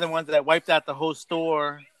they're the ones that wiped out the whole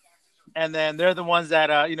store. And then they're the ones that,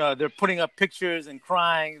 they're putting up pictures and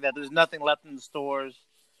crying that there's nothing left in the stores.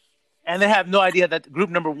 And they have no idea that group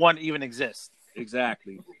number 1 even exists.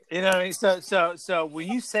 Exactly. You know what I mean? So when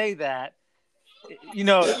you say that,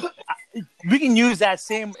 we can use that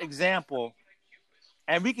same example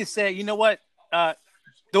and we can say, you know what?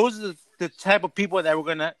 Those are the type of people that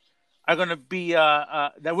are gonna be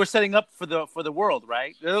that we're setting up for the world,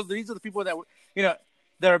 right? These are the people that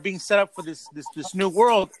that are being set up for this new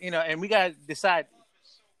world, and we gotta decide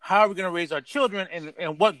how are we gonna raise our children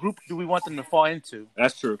and what group do we want them to fall into?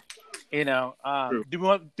 That's true. True. Do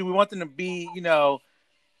we want them to be to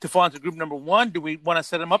fall into group number 1? Do we want to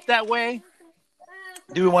set them up that way?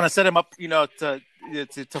 Do we want to set them up to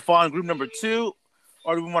fall in group number 2?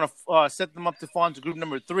 Or do we want to set them up to fall into group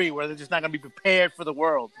number 3, where they're just not going to be prepared for the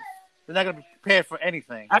world? They're not going to be prepared for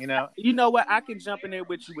anything, You know what? I can jump in there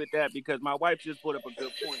with you with that because my wife just brought up a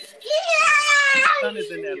good point. My son is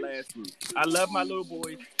in that last group. I love my little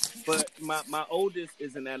boy, but my oldest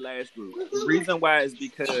is in that last group. The reason why is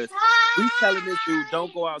because we telling this dude,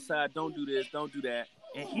 don't go outside, don't do this, don't do that.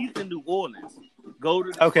 And he's in New Orleans. Go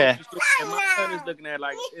to the grocery store, and my son is looking at it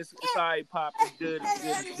like it's all right, Pop, it's good,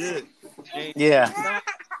 it's good. And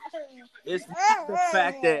it's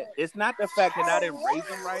not the fact that I didn't raise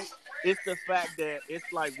him right. It's the fact that it's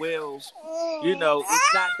like, well,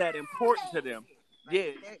 it's not that important to them.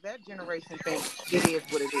 Yeah, that generation thinks it is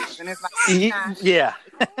what it is, and it's like, yeah,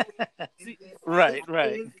 right.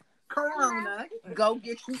 Corona, go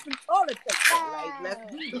get you some toilet paper. Like,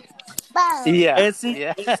 let's do this. Yeah. And see,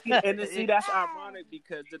 yeah. that's ironic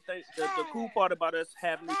because the cool part about us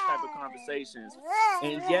having these type of conversations,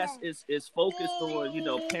 and yes, it's focused on, you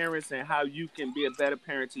know, parents and how you can be a better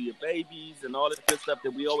parent to your babies and all this good stuff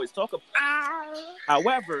that we always talk about.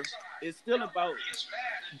 However, it's still about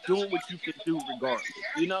doing what you can do regardless.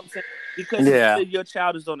 You know what I'm saying? Because whether your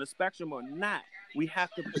child is on the spectrum or not, we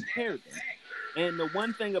have to prepare them. And the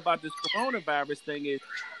one thing about this coronavirus thing is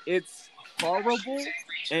it's horrible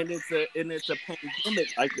and it's a pandemic,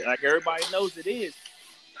 like everybody knows it is.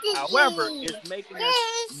 However, it's making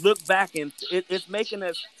us look back and it's making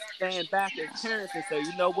us stand back as parents and say,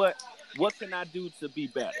 you know what can I do to be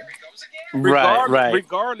better?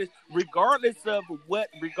 Regardless of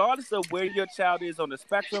where your child is on the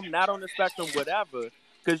spectrum, not on the spectrum, whatever.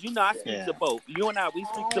 Because, you know, I speak to both. You and I, we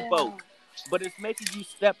speak to both. But it's making you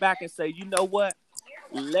step back and say, you know what?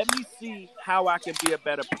 Let me see how I can be a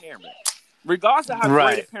better parent. Regardless of how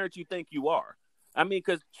great a parent you think you are. I mean,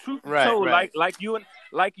 because truth be told, like you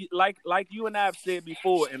and I have said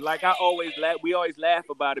before, and like we always laugh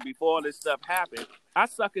about it before all this stuff happened. I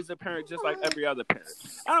suck as a parent just like every other parent.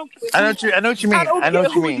 I know what you mean. I know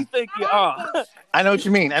what you mean. You think you are. I know what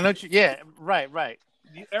you mean. Yeah, right.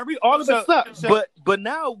 All of us suck. But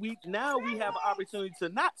now we have an opportunity to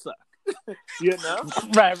not suck. You know,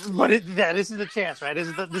 right? But this is the chance, right? This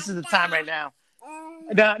is the time right now.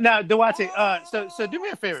 Now, Duarte. So do me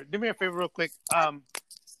a favor. Do me a favor, real quick.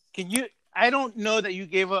 Can you? I don't know that you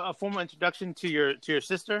gave a formal introduction to your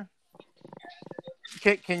sister.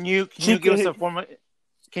 Can you give us a formal?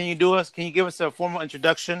 Can you give us a formal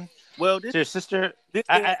introduction? Well, to your sister.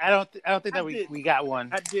 I don't think that we got one.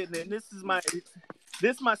 I didn't. And this is my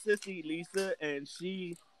sister Elisa, and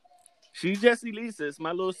she's just Elisa. It's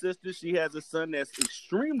my little sister. She has a son that's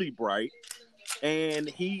extremely bright. And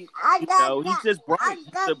he's just bright.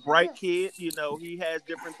 He's a bright kid. You know, he has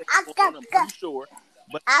different things going on, I'm pretty sure.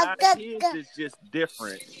 But our kids is just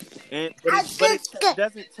different. But it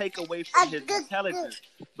doesn't take away from his intelligence.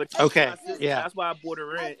 But that's why I brought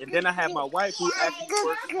her in. And then I have my wife who actually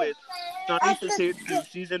works with Shanice's here too.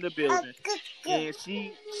 She's in the building. And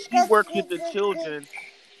she works with these children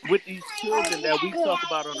that we talk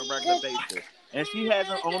about on a regular basis. And she has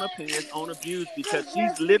her own opinions, own views, because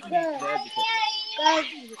she's literally the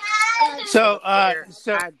educator. So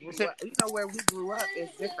you know, where we grew up is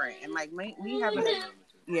different, and like me having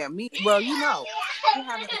we having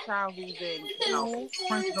a child who's in, you know,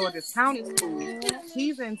 Prince George's County School.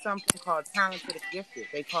 He's in something called Talented and Gifted.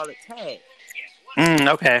 They call it TAG.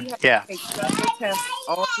 Okay. He had to take several tests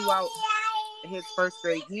all throughout his first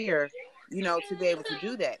grade year, you know, to be able to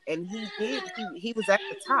do that. And he did. He was at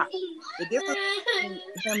the top. The difference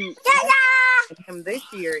between him and him this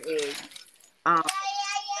year is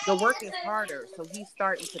the work is harder. So he's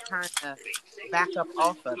starting to kind of back up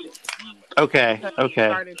off of it. Okay. He's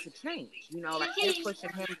starting to change. You know, like you're pushing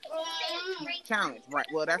him to challenge. Right.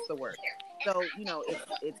 Well, that's the word. So, you know,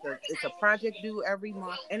 it's a project due every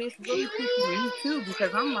month, and it's really pushing me too,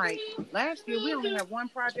 because I'm like, last year we only had one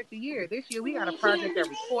project a year. This year we got a project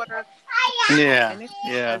every quarter. Yeah, and it's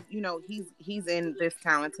because, you know, he's in this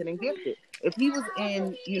Talented and Gifted. If he was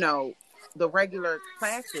in, you know, the regular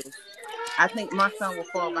classes, I think my son will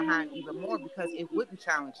fall behind even more because it wouldn't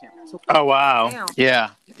challenge him. So wow! Yeah.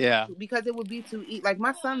 Because it would be too easy. Like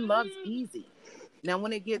my son loves easy. Now,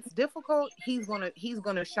 when it gets difficult, he's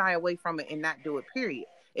gonna shy away from it and not do it. Period.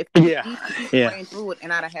 If he ran through it,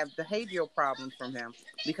 and I'd have behavioral problems from him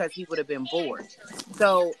because he would have been bored.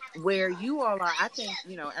 So where you all are, I think,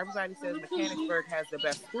 you know, everybody says Mechanicsburg has the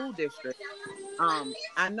best school district.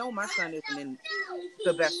 I know my son isn't in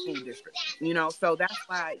the best school district, you know, so that's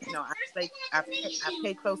why, you know, I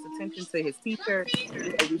pay close attention to his teacher. You know,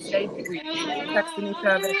 we texting each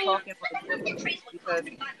other, talking on the phone, because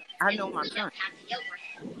I know my son.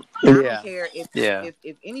 I don't care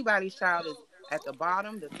if anybody's child is at the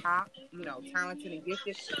bottom, the top, you know, talented and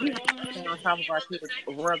gifted. We have to stay on top of our kids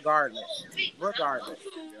regardless.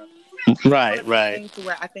 Right. Things to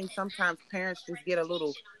where I think sometimes parents just get a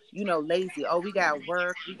little, you know, lazy. Oh, we got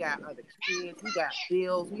work, we got other kids, we got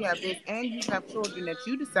bills, we have this, and you have children that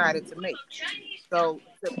you decided to make. So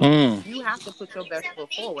you have to put your best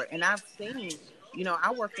foot forward. And I've seen, you know,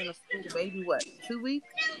 I worked in a school maybe 2 weeks,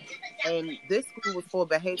 and this school was for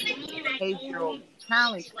behavioral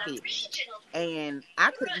challenge kids, and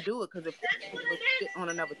I couldn't do it because if it was sit on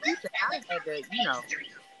another teacher, I had to, you know,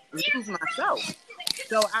 lose myself.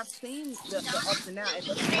 So I've seen the ups and downs,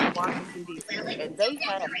 and they in Washington D.C., and they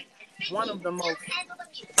have one of the most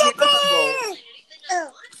capable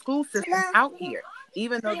school systems out here.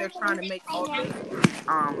 Even though they're trying to make all this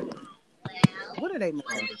what are they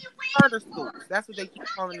called? Charter schools. That's what they keep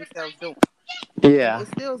calling themselves doing. And Yeah.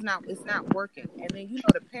 it's still not, it's not working. And then,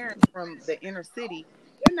 the parents from the inner city,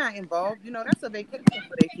 they're not involved. That's a vacation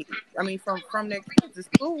for their kids. I mean, from their kids to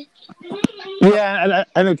school. Yeah,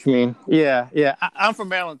 I know what you mean. Yeah, yeah. I'm from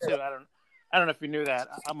Maryland too. I don't know if you knew that.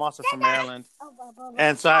 I'm also from Maryland,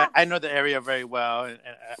 and so I know the area very well, and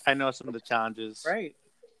I know some of the challenges Right.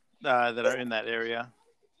 That are in that area.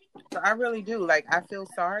 So I really do. Like, I feel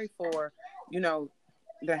sorry for,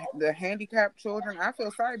 the handicapped children. I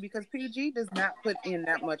feel sorry because PG does not put in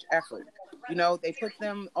that much effort. They put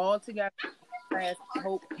them all together in class,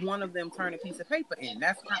 hope one of them turn a piece of paper in.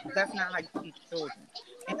 That's not how you teach children.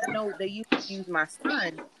 And I know they used to use my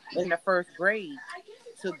son in the first grade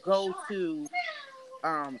to go to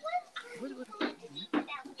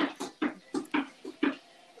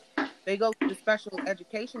they go to the special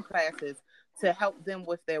education classes to help them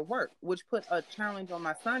with their work, which put a challenge on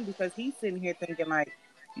my son because he's sitting here thinking like,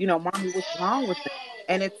 Mommy, what's wrong with them?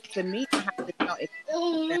 And it's to me, I have to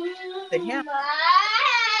explain them to him.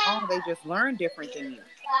 Oh, they just learn different than you.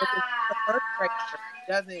 But the first grader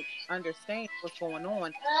doesn't understand what's going on.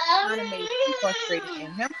 It kind of made me frustrated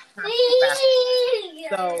and him trying to back.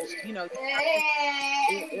 So,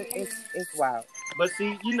 it's wild. But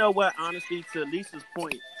see, you know what? Honestly, to Lisa's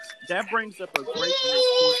point, that brings up a great point.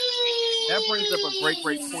 That brings up a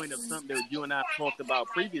great point of something that you and I talked about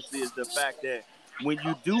previously, is the fact that when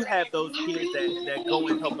you do have those kids that go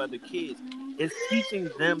and help other kids, it's teaching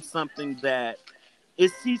them something that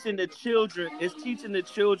it's teaching the children. It's teaching the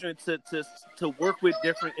children to work with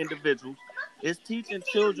different individuals. It's teaching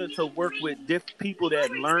children to work with people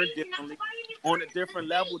that learn differently on a different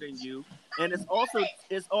level than you. And it's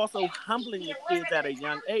also humbling the kids at a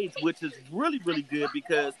young age, which is really, really good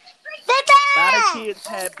because a lot of kids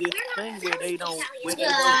have this thing where they're not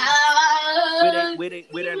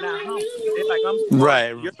humble. They're like, I'm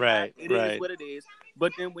smart. Right. It is what it is.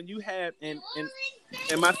 But then when you have and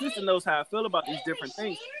my sister knows how I feel about these different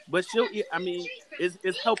things, but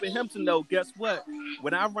it's helping him to know, guess what?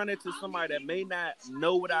 When I run into somebody that may not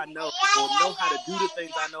know what I know or know how to do the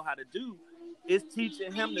things I know how to do, it's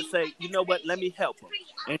teaching him to say, you know what, let me help him.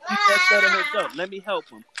 And he just said to himself, let me help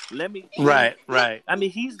him. Right. I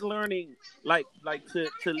mean, he's learning, like to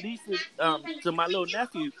Lisa, to my little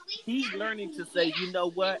nephew, he's learning to say, you know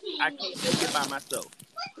what, I can't make it by myself.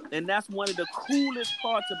 And that's one of the coolest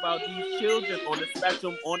parts about these children on the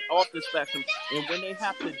spectrum, off the spectrum. And when they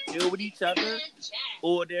have to deal with each other,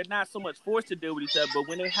 or they're not so much forced to deal with each other, but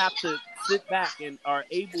when they have to sit back and are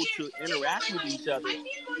able to interact with each other,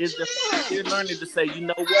 is the fact they're learning to say, you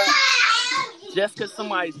know what? Just because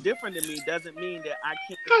somebody's different than me doesn't mean that I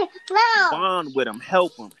can't bond with them,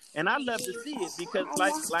 help them. And I love to see it because,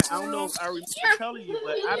 like I don't know if I remember telling you,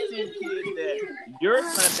 but I've seen kids that your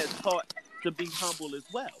son has taught to be humble as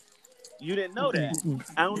well. You didn't know that.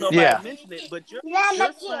 I don't know if I mentioned it, but your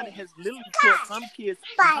son has literally taught some kids to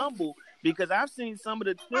be humble, because I've seen some of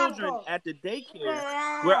the children at the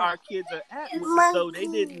daycare where our kids are at, so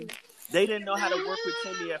they didn't know how to work with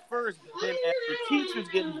Timmy at first, but then as the teachers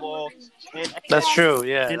get involved, that's true.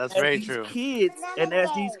 Yeah, that's very true. And as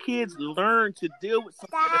these kids learn to deal with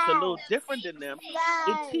something that's a little different than them,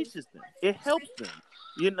 it teaches them. It helps them.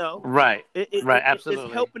 Right. Right. Absolutely.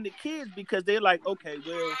 It's helping the kids because they're like, okay,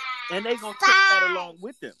 well, and they're gonna take that along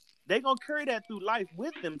with them. They're gonna carry that through life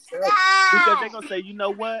with themselves because they're gonna say, you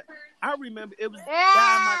know what? I remember it was a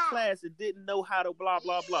guy in my class that didn't know how to blah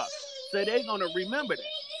blah blah. So they're gonna remember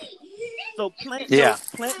that. So planting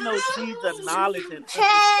those seeds of knowledge and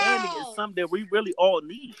understanding is something that we really all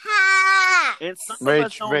need. And some of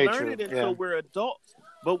us don't learn it until we're adults.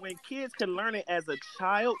 But when kids can learn it as a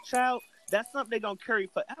child, that's something they're gonna carry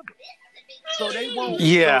forever. So they won't.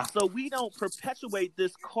 Yeah. So we don't perpetuate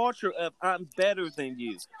this culture of I'm better than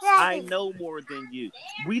you, I know more than you.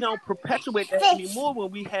 We don't perpetuate that anymore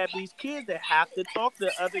when we have these kids that have to talk to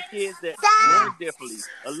other kids that learn differently.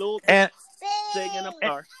 A little bit. I'm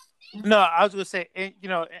sorry. No, I was going to say,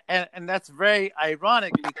 and that's very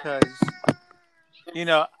ironic because,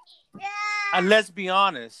 and let's be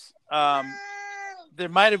honest, there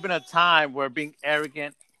might have been a time where being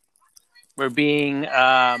arrogant, where being,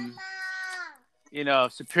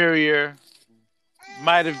 superior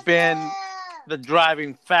might have been the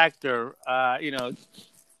driving factor,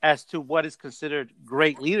 as to what is considered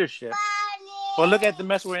great leadership. Well, look at the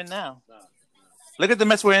mess we're in now.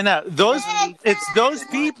 It's those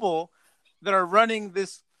people that are running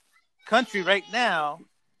this country right now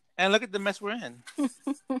And look at the mess we're in.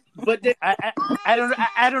 But then,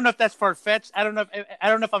 I don't know if that's far fetched. I don't know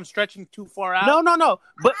if I'm stretching too far out. no.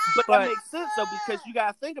 But that But- makes sense though, because you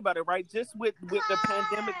gotta think about it, right? Just with the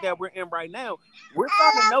pandemic that we're in right now, we're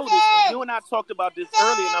starting to notice. And you and I talked about this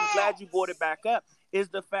earlier, and I'm glad you brought it back up. Is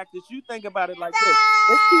the fact that you think about it like this: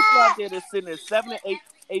 there's people out there that's sitting at 7 to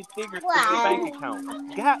 8 figures in their bank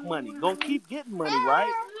account, got money, gonna keep getting money, right?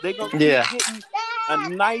 They're gonna keep getting a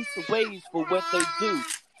nice wage for what they do.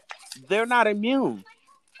 They're not immune.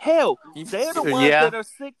 Hell, they're the ones that are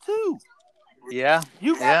sick too. Yeah.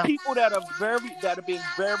 You got people that are being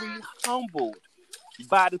very humbled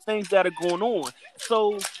by the things that are going on.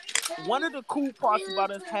 So one of the cool parts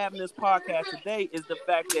about us having this podcast today is the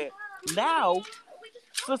fact that now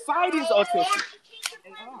society is autistic.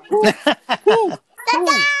 Woo.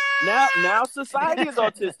 Now society is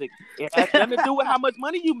autistic. It has nothing to do with how much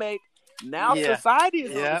money you make. Now society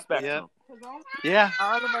is on the spectrum. Yeah.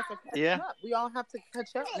 All of us are catching up. We all have to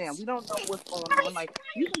catch up now. We don't know what's going on. Like,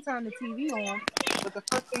 you can turn the TV on, but the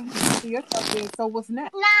first thing you see yourself is, so what's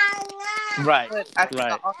next? Right. But I think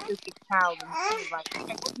an autistic child is like,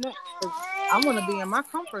 okay, what's next? 'Cause I want to be in my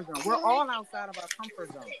comfort zone. We're all outside of our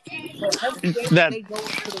comfort zone. But every day they go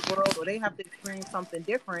into the world or they have to experience something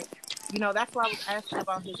different, that's why I was asking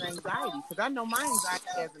about his anxiety. Because I know my anxiety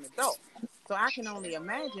as an adult. So I can only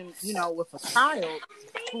imagine, with a child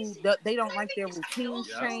who they don't like their routines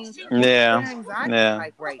change. Their anxiety is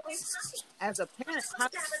like, right. As a parent, how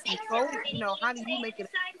do you control, how do you make it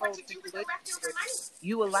a controlled situation where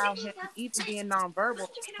you allow him, even being nonverbal,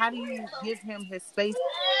 how do you give him his space?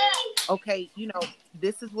 Okay,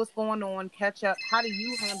 this is what's going on, catch up. How do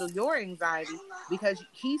you handle your anxiety? Because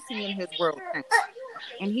he's seeing his world change.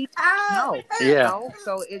 And he knows.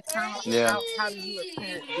 So it's kind of how do you as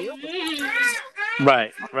parents deal with it?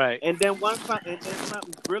 Right. And then something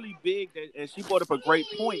really big and she brought up a great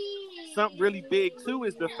point. Something really big too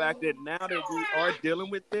is the fact that now that we are dealing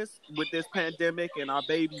with this pandemic and our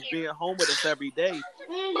babies being home with us every day,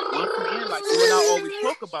 once again, like you and I always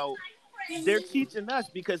talk about, they're teaching us,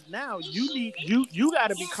 because now you got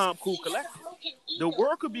to become cool, collected. The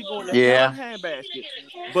world could be going to hell in handbasket,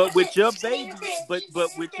 but with your baby,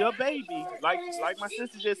 like my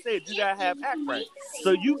sister just said, you gotta have act right.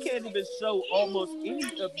 So you can't even show almost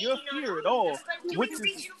any of your fear at all,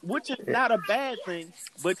 which is not a bad thing.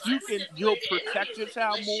 But you'll protect your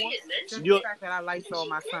child more. Just the fact that I Lysol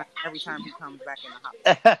my son every time he comes back in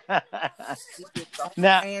the house.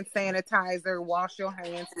 Now, hand sanitizer, wash your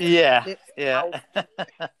hands.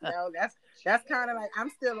 That's kind of like, I'm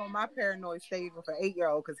still on my paranoid stage with an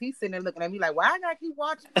 8-year-old, because he's sitting there looking at me like, why I gotta keep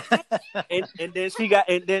watching? and then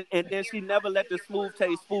she never let the smooth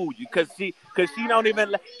taste fool you, because she don't even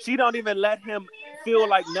let him feel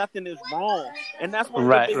like nothing is wrong. And that's one of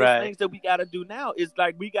the biggest things that we gotta do now is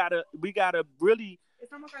like we gotta really.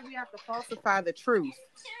 It's almost like we have to falsify the truth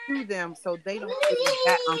to them so they don't feel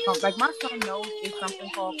that uncomfortable. Like, my son knows it's something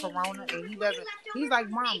called corona, and he's like,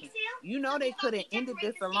 Mom, they could have ended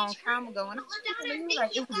this a long time ago. And I'm looking at you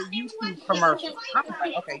like it was a YouTube commercial. I'm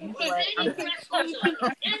like, okay, you know what?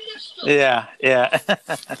 Yeah.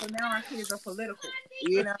 So now our kids are political.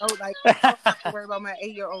 Like, I don't have to worry about my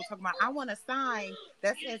 8-year-old talking about, I want a sign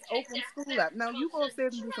that says open school up. No, you go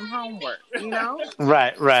upstairs and do some homework,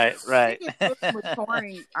 Right.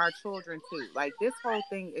 Maturing our children too. Like, this whole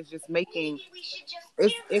thing is just making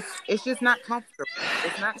it's just not comfortable.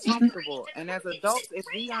 It's not comfortable. And as adults, if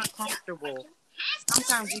we aren't comfortable,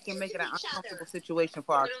 sometimes we can make it an uncomfortable situation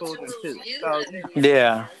for our children too. So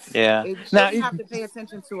now we have to pay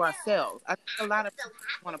attention to ourselves. I think a lot of people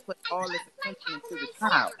want to put all this attention into the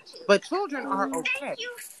child, but children are okay,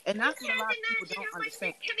 and that's what a lot of people don't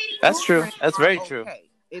understand. That's Children true. That's very true.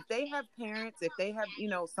 If they have parents, if they have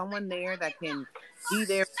someone there that can be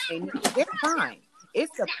there, they're fine.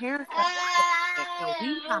 It's the parents that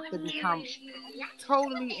we have to become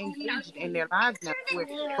totally engaged in their lives now.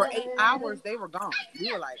 For 8 hours, they were gone. We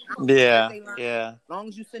were like, as long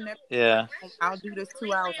as you sit there, I'll do this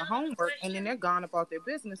 2 hours of homework, and then they're gone about their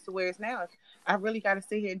business. To where it's now, I really got to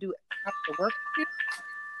sit here and do the work.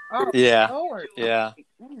 Oh, Lord. Yeah.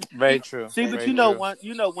 Very true. See, but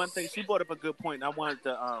one thing, she brought up a good point, and I wanted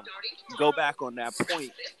to go back on that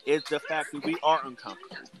point, is the fact that we are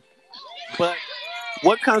uncomfortable. But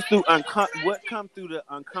what comes through the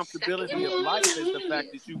uncomfortability of life is the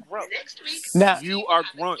fact that you grow. Now you are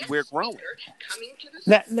growing. We're growing.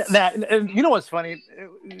 Now, you know what's funny?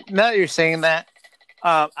 Now that you're saying that,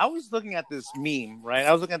 I was looking at this meme, right?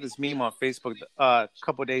 I was looking at this meme on Facebook a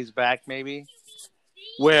couple of days back, maybe,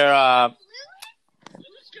 where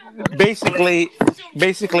basically,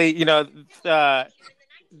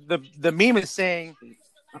 the meme is saying,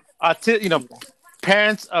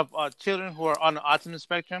 parents of children who are on the autism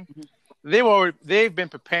spectrum, Mhm. they've been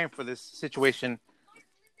preparing for this situation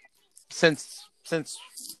since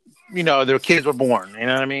their kids were born. You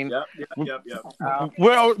know what I mean? Yep.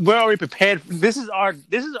 We're already prepared. This is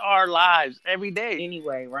our lives every day.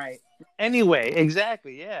 Anyway, right. Anyway,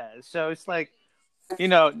 exactly. Yeah. So it's like, you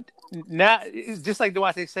know, now it's just like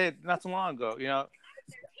what they said not so long ago.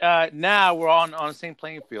 Now we're on the same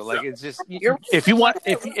playing field. Like it's just You're if you want,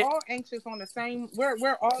 like I said, we're all anxious on the same.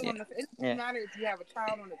 We're all yeah, on the. It doesn't yeah, matter if you have a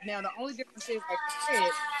child on it. Now the only difference is, like you said,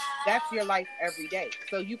 that's your life every day.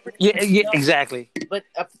 So you pretty much yeah, know. exactly. But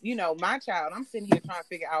my child, I'm sitting here trying to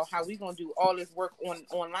figure out how we gonna do all this work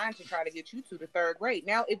online to try to get you to the third grade.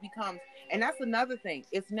 Now it becomes, and that's another thing.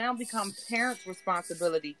 It's now become parents'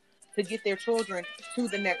 responsibility to get their children to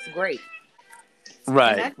the next grade. And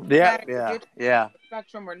Right. that doesn't Yeah, matter if yeah, you're yeah. on the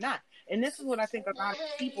spectrum or not. And this is what I think a lot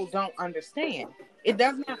of people don't understand. It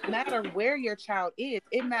does not matter where your child is.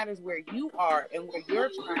 It matters where you are and where you're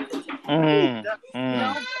trying to take them. Mm, Because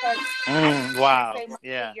I can't wow. say my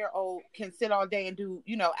Yeah. 3-year-old can sit all day and do,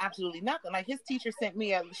 absolutely nothing. Like his teacher sent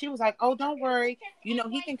me she was like, oh, don't worry.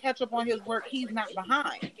 He can catch up on his work. He's not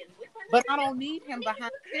behind. But I don't need him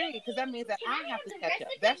behind, period, because that means that I have to catch up.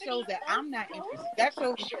 That shows that I'm not interested. That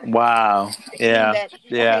shows Wow. saying Yeah. that,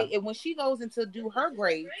 Yeah. okay, and when she goes in to do her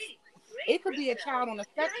grades, it could be a child on the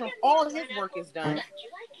spectrum. All his work is done.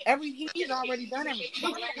 He's already done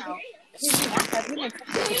everything. My child, I have him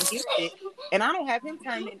intelligent and gifted, and I don't have him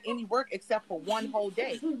turn in any work except for one whole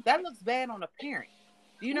day. That looks bad on a parent.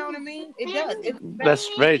 Do you know what I mean? It does. It looks bad That's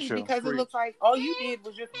very on me true. because it looks like all you did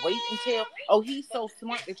was just wait until, he's so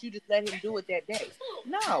smart that you just let him do it that day.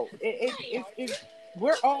 No,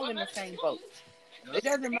 we're all in the same boat. It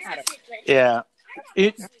doesn't matter. Yeah.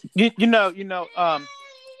 It, you know.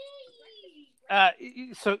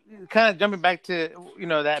 So kind of jumping back to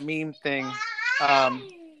that meme thing. Um,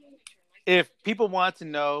 if people want to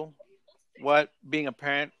know what being a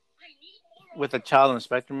parent with a child on the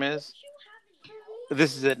spectrum is,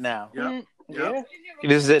 this is it now. Yep. Yeah.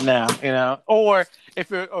 This is it now. Or if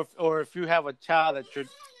you're or if you have a child that you're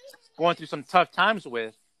going through some tough times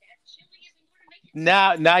with,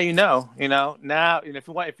 now now now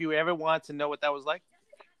if you ever want to know what that was like,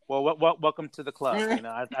 well, welcome to the club.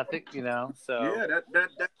 I think so. Yeah,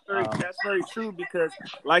 that's very true because,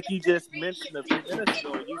 like you just mentioned a few minutes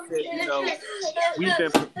ago, you said we've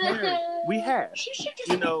been preparing. We have,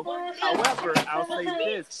 However, I'll say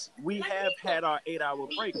this: we have had our 8-hour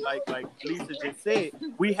break, like Lisa just said.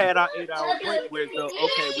 We had our 8-hour break where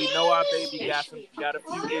okay, we know our baby got a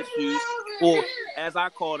few issues, or as I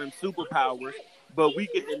call them, superpowers, but we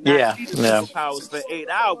get to not see the superpowers for 8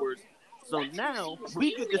 hours. So now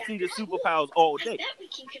we get to see the superpowers all day.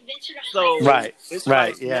 So it's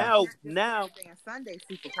like now Saturday and Sunday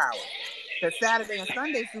superpowers. Because Saturday and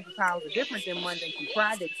Sunday superpowers are different than Monday through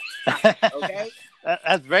Friday. Okay,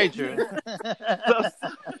 that's very true.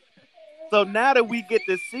 so now that we get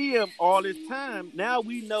to see him all this time, now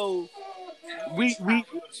we know we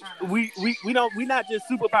don't, we're not just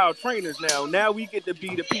superpower trainers now. Now we get to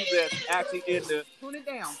be the people that's actually in the tune it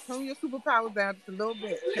down. Tune your superpowers down just a little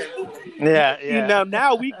bit. Yeah.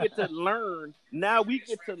 Now we get to learn. Now we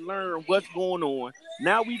get to learn what's going on.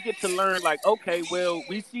 Now we get to learn, like, okay, well,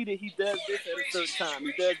 we see that he does this at a certain time.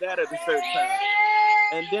 He does that at a certain time.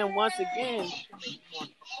 And then once again,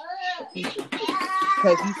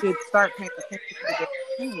 because you should start paying attention to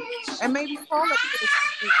the food. And maybe call up to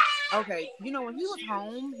the okay, when he was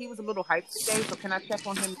home, he was a little hyped today, so can I check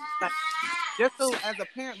on him? Like, just so as a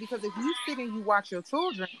parent, because if you sit and you watch your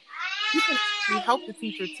children, you can actually help the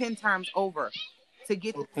teacher 10 times over to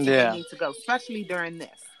get the things they need to go, especially during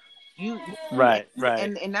this. Right.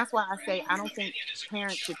 And that's why I say I don't think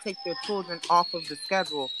parents should take their children off of the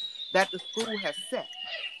schedule that the school has set,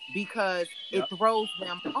 because it throws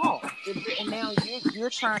them off. And now you're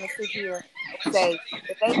trying to sit here and say,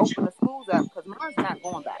 if they open the schools up, because mine's not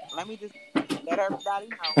going back. Let me just let everybody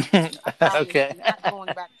know. Okay. Not going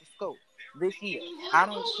back to school this year. I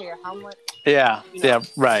don't care how much. Yeah.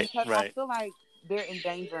 Right. Because I feel like they're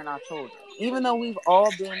endangering our children. Even though we've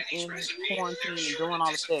all been in quarantine and doing all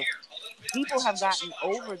of this, people have gotten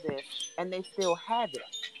over this and they still have it.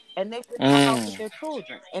 And they sit out with their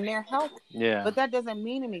children and they're healthy. Yeah. But that doesn't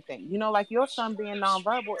mean anything. Like your son being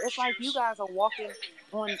nonverbal, it's like you guys are walking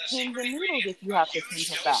on pins and needles if you have to send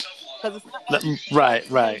him back. Because it's not like,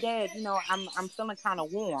 right. Hey, Dad, I'm feeling kind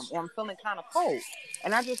of warm or I'm feeling kind of cold.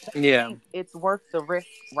 And I just think it's worth the risk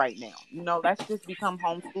right now. Let's just become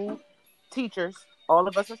homeschool teachers, all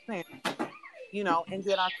of us as parents, and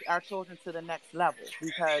get our children to the next level.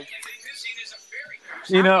 Because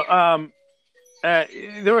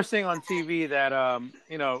they were saying on TV that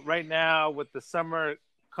right now with the summer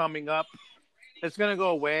coming up, it's going to go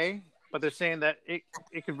away. But they're saying that it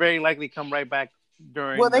could very likely come right back Well,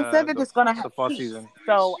 during they said that it's going to have the fall peaks. season.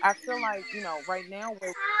 So I feel like, right now where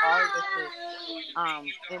we are with it,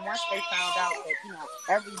 and once they found out that,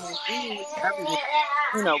 everyone can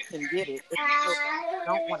get it, they still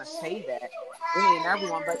don't want to say that, any and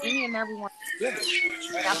everyone can get it.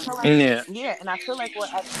 And I feel like, Yeah. and I feel like we're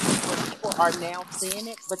at the point where people are now seeing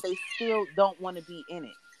it, but they still don't want to be in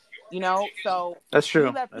it, So That's true.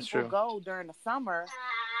 you let people go during the summer,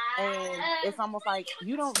 and it's almost like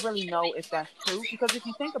you don't really know if that's true, because if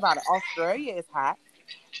you think about it, Australia is hot.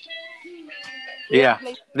 There are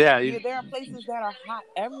places that are hot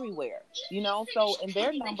everywhere, so, and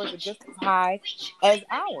their numbers are just as high as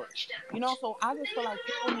ours, so I just feel like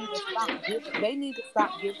people need to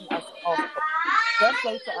stop giving us false hope. Just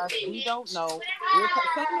say to us, we don't know.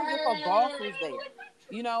 Same as if a boss was there,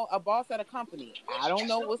 a boss at a company. I don't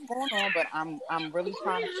know what's going on, but I'm really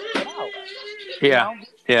trying to figure it out.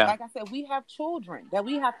 Yeah. Like I said, we have children that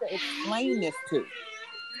we have to explain this to.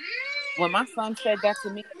 When my son said that to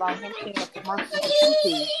me about him seeing a commercial on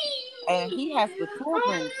YouTube, and he has the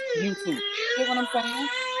children's YouTube, you know what I'm saying?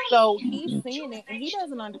 So he's seeing it, and he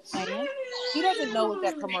doesn't understand. He doesn't know what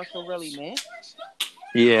that commercial really meant.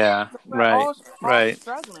 Yeah, so we're all right.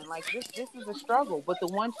 struggling. Like this is a struggle. But the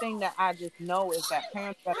one thing that I just know is that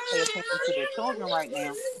parents got to pay attention to their children right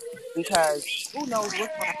now, because who knows what's going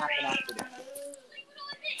to happen after this.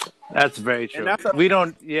 That's very true. We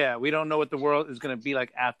don't know what the world is going to be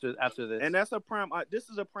like after this. And that's this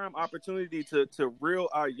is a prime opportunity to reel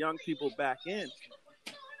our young people back in.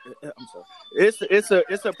 I'm sorry.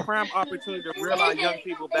 It's a prime opportunity to reel our young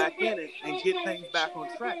people back in and get things back on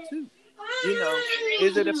track too.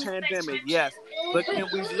 Is it a pandemic? Yes, but can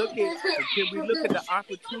we look at the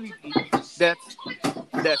opportunity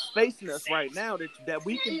that's facing us right now, that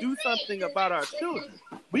we can do something about our children?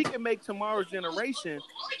 We can make tomorrow's generation,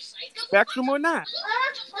 spectrum or not,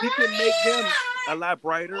 we can make them a lot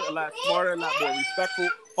brighter, a lot smarter, a lot more respectful,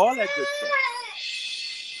 all that good stuff.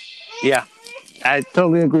 Yeah, I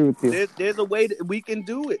totally agree with you. There's a way that we can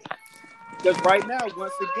do it. Because right now,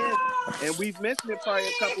 once again, and we've mentioned it probably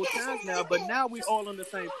a couple of times now, but now we all on the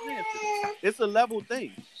same plan. It's a level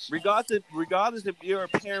thing. Regardless if you're a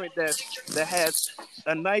parent that has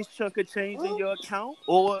a nice chunk of change in your account,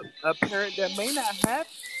 or a parent that may not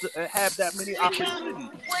have that many opportunities.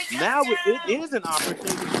 Now it is an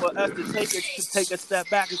opportunity for us to take a step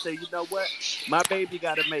back and say, you know what, my baby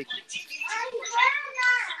got to make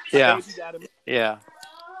it. Yeah.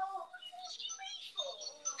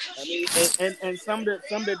 I mean, and some of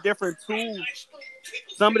the different tools,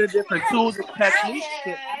 and techniques,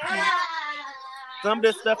 some of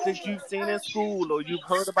the stuff that you've seen in school or you've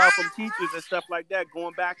heard about from teachers and stuff like that,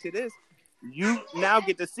 going back to this, you now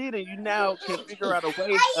get to see it, and you now can figure out a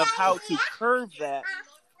way of how to curve that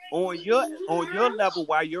on your level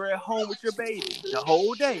while you're at home with your baby the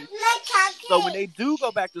whole day. So when they do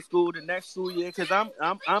go back to school the next school year, because I'm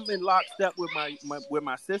in lockstep with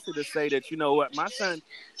my sister to say that, you know what, my son,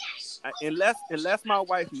 unless my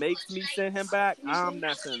wife makes me send him back, I'm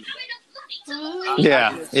not sending him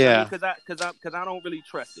back. Because I don't really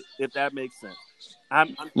trust it, if that makes sense.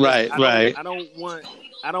 Right. I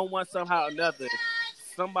don't want somehow or another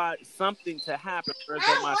something to happen for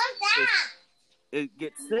my sister. It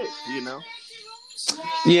gets sick,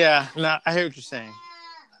 Yeah, no, I hear what you're saying.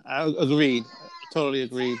 I agreed. Totally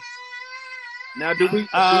agreed. Now, do we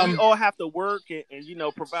all have to work and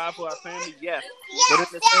provide for our family? Yes. But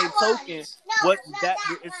at the same token, it's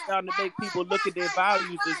starting to make people look at their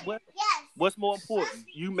values as well. What's more important?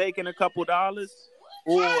 You making a couple dollars,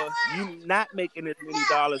 or you not making as many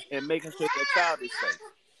dollars and making sure your child is safe?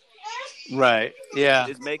 Right. Yeah.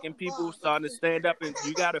 It's making people starting to stand up, and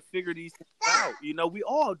you got to figure these things out. We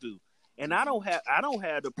all do. And I don't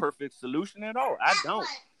have the perfect solution at all. I don't.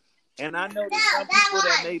 And I know that some people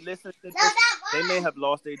that may listen to this, they may have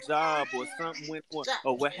lost their job or something went on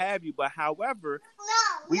or what have you. But however,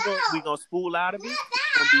 we gonna spool out of it.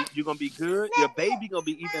 You're gonna be good. Your baby gonna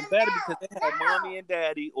be even better because they had mommy and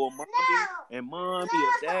daddy, or mommy and mommy,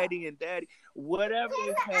 or daddy and daddy, whatever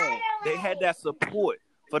they had that support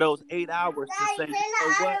for those 8 hours to say, you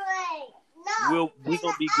know what, we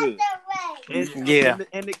gonna be good.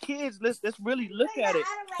 And the kids, let's really look at it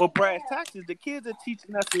for brass taxes. The kids are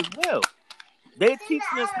teaching us as well. They're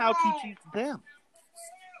teaching us how to teach them.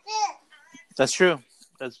 That's true.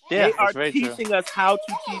 They are teaching us how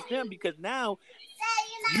to teach them, because now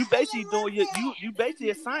you basically you basically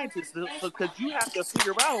a scientist, because you have to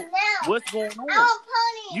figure out what's going on.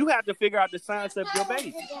 You have to figure out the science of your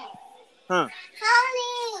baby. Huh?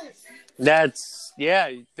 That's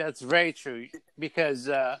very true because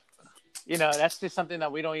that's just something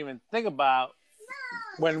that we don't even think about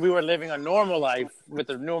when we were living a normal life with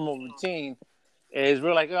a normal routine. Is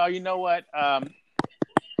we're like, oh, you know what?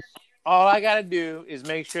 All I gotta do is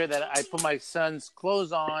make sure that I put my son's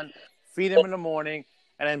clothes on, feed him in the morning,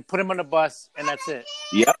 and then put him on the bus, and that's it.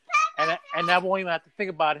 Yep. And I won't even have to think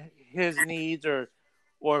about his needs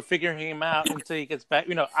or figuring him out until he gets back.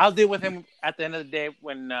 I'll deal with him at the end of the day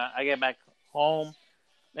when I get back home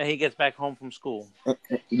and he gets back home from school.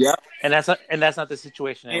 Yep. And that's not the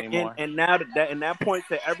situation anymore. And now that points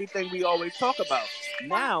to everything we always talk about.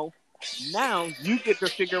 Now you get to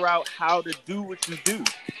figure out how to do what you do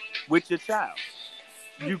with your child.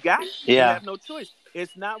 You got it. Yeah. You have no choice.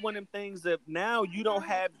 It's not one of them things that now you don't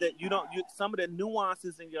have some of the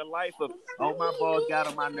nuances in your life of, oh, my boss got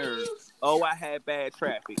on my nerves. Oh, I had bad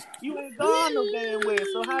traffic. You ain't gone no damn way.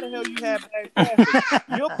 So how the hell you have bad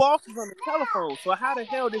traffic? Your boss is on the telephone. So how the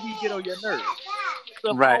hell did he get on your nerves? It's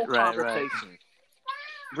a Right.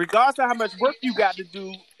 Regardless of how much work you got to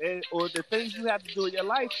do or the things you have to do in your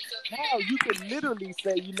life, now you can literally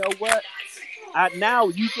say, you know what? Now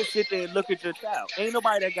you can sit there and look at your child. Ain't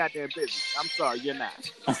nobody that goddamn busy. I'm sorry, you're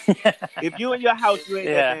not. If you in your house, you ain't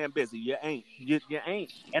that damn busy. You ain't. You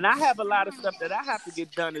ain't. And I have a lot of stuff that I have to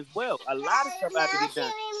get done as well. A lot of stuff I have to get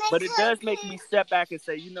done. But it does make me step back and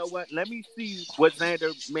say, you know what? Let me see what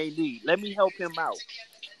Xander may need. Let me help him out.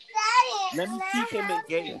 Let me keep him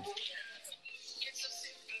engaged.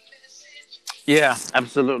 Yeah,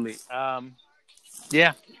 absolutely.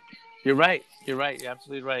 Yeah, you're right. You're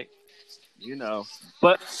absolutely right.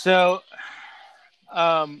 But so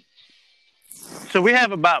we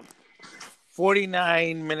have about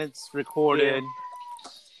 49 minutes recorded,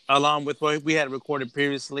 along with what we had recorded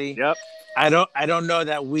previously. Yep. I don't know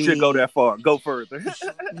that we should go that far. Go further.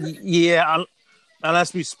 Yeah,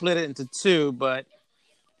 unless we split it into two. But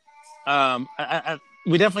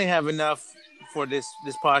we definitely have enough for this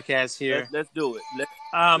podcast here. Let's do it.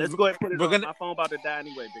 Let's go ahead and put it on. My phone about to die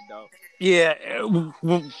anyway, big dog. Yeah,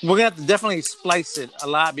 we're gonna have to definitely splice it a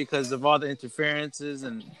lot because of all the interferences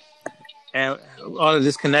and all the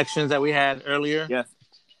disconnections that we had earlier. Yes.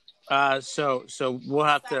 So we'll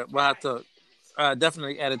have to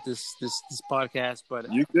definitely edit this podcast.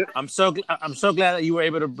 But you good? I'm so glad that you were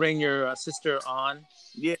able to bring your sister on.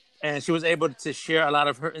 Yeah. And she was able to share a lot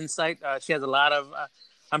of her insight. She has a lot of.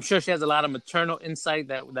 I'm sure she has a lot of maternal insight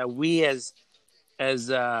that we as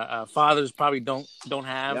fathers probably don't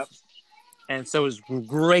have. Yep. And so it was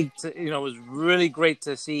great it was really great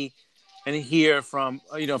to see and hear from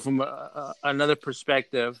another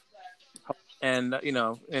perspective, and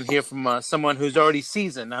and hear from someone who's already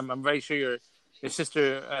seasoned. I'm very sure your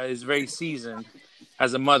sister is very seasoned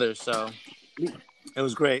as a mother. So it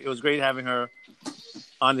was great. It was great having her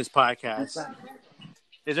on this podcast.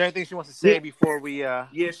 Is there anything she wants to say before we? Yeah,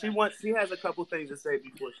 she has a couple things to say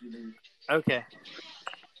before she leaves. Okay.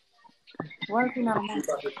 Why is he not on my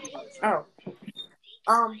phone?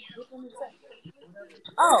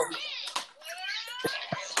 Oh.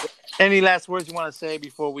 Any last words you want to say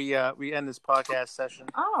before we end this podcast session?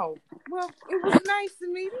 Oh, well, it was nice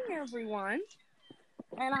meeting everyone,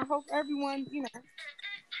 and I hope everyone,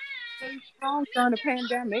 stay strong during the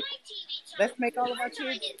pandemic. Let's make all of our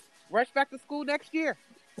kids rush back to school next year.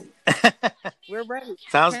 We're ready.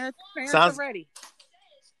 Parents are ready.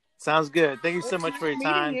 Sounds good. Thank you so much for your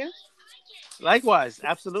time. You. Likewise,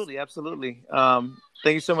 absolutely.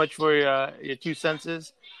 Thank you so much for your 2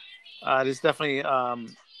 senses. This definitely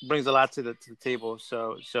brings a lot to the table.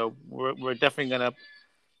 So we're definitely gonna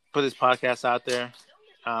put this podcast out there.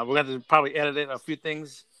 We're gonna probably edit it a few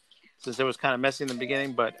things since it was kind of messy in the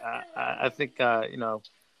beginning, but I think our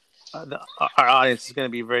audience is going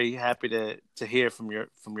to be very happy to hear from your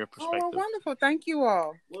perspective. Oh, wonderful! Thank you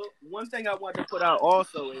all. Well, one thing I want to put out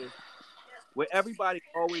also is with everybody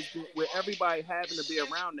having to be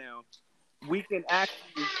around now, we can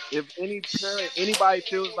actually, if anybody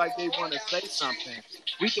feels like they want to say something,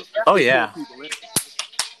 we can. Oh yeah. People in.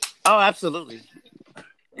 Oh, absolutely.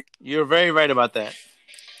 You're very right about that.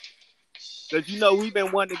 Because we've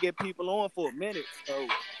been wanting to get people on for a minute, so.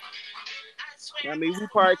 I mean, we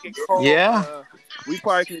probably can call. Yeah. We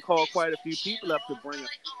probably can call quite a few people up to bring them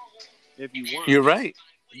if you want. You're right.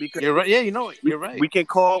 Because you're right. Yeah, you're right. We can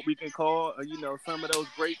call. Some of those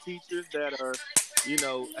great teachers that are,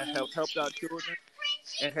 have helped our children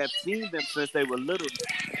and have seen them since they were little.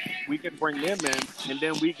 We can bring them in, and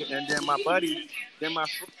then my buddy, my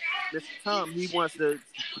friend, Mr. Tom, he wants to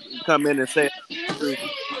come in and say,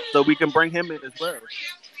 so we can bring him in as well.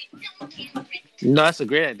 No, that's a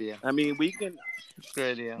great idea. I mean, we can.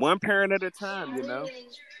 Great idea. One parent at a time,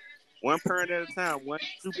 one parent at a time, one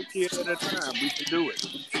super kid at a time. We can do it.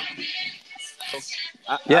 So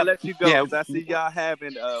I'll let you go because I see y'all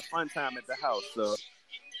having a fun time at the house. So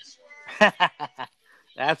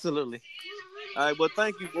absolutely. All right. Well,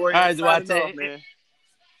 thank you, boy. All right, Duarte. Off, man.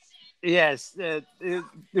 Yes, it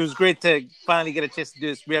was great to finally get a chance to do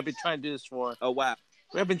this. We have been trying to do this for a while.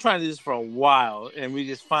 We have been trying to do this for a while, and we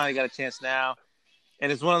just finally got a chance now.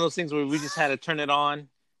 And it's one of those things where we just had to turn it on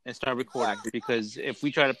and start recording, because if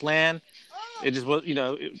we try to plan, it just was,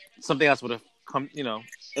 something else would have come,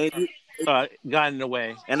 gotten in the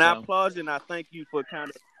way. And I applaud you, and I thank you for kind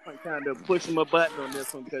of pushing my button on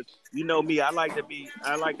this one, because you know me, I like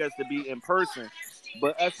us to be in person,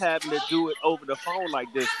 but us having to do it over the phone like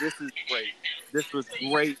this is great. This was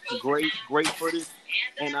great footage,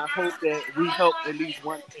 and I hope that we help at least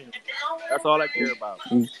one thing. That's all I care about.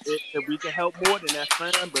 If we can help more, then that's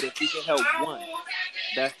fine. But if we can help one,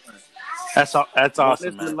 that's fine. That's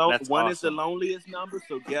awesome, man. One is the loneliest number.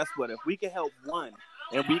 So guess what? If we can help one,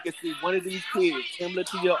 and we can see one of these kids similar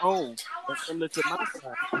to your own or similar to my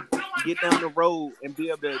son, get down the road and be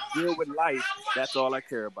able to deal with life, that's all I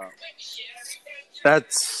care about.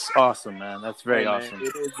 That's awesome, man. That's very awesome.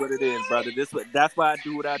 It is what it is, brother. That's why I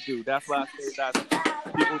do what I do. That's why I say that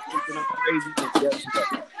people thinking I'm crazy. And guess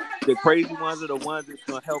what? The crazy ones are the ones that's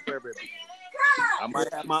going to help everybody. I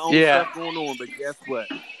might have my own stuff going on, but guess what?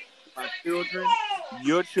 My children,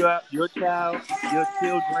 your child, your children,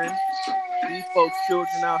 these folks'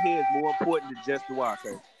 children out here is more important than just the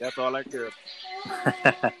Duarte. That's all I care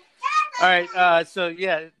about. All right.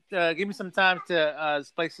 Give me some time to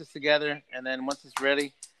splice this together, and then once it's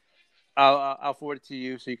ready, I'll forward it to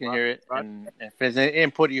you so you can hear it. Right. And if there's any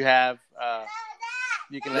input you have,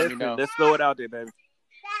 you can let me know. Let's throw it out there, baby.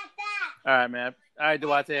 All right, man. All right,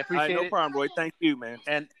 Duarte. I appreciate it. No problem, Roy. Thank you, man.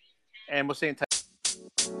 And we'll stay in touch.